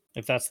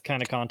 if that's the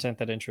kind of content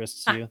that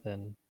interests you,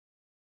 then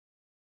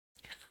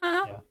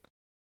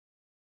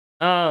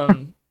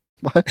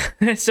What?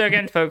 So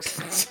again,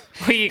 folks,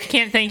 we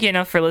can't thank you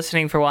enough for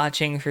listening, for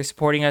watching, for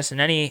supporting us in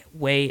any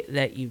way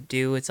that you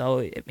do.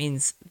 It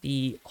means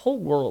the whole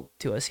world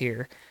to us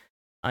here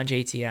on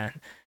JTN.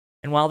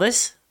 And while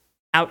this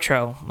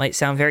outro might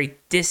sound very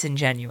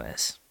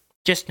disingenuous,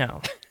 just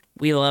know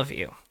we love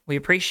you. We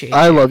appreciate you.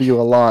 I love you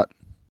a lot.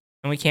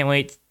 And we can't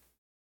wait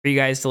for you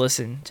guys to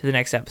listen to the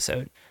next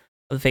episode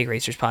of the Fake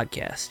Racers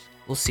podcast.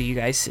 We'll see you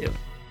guys soon.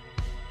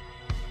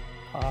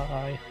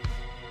 bye.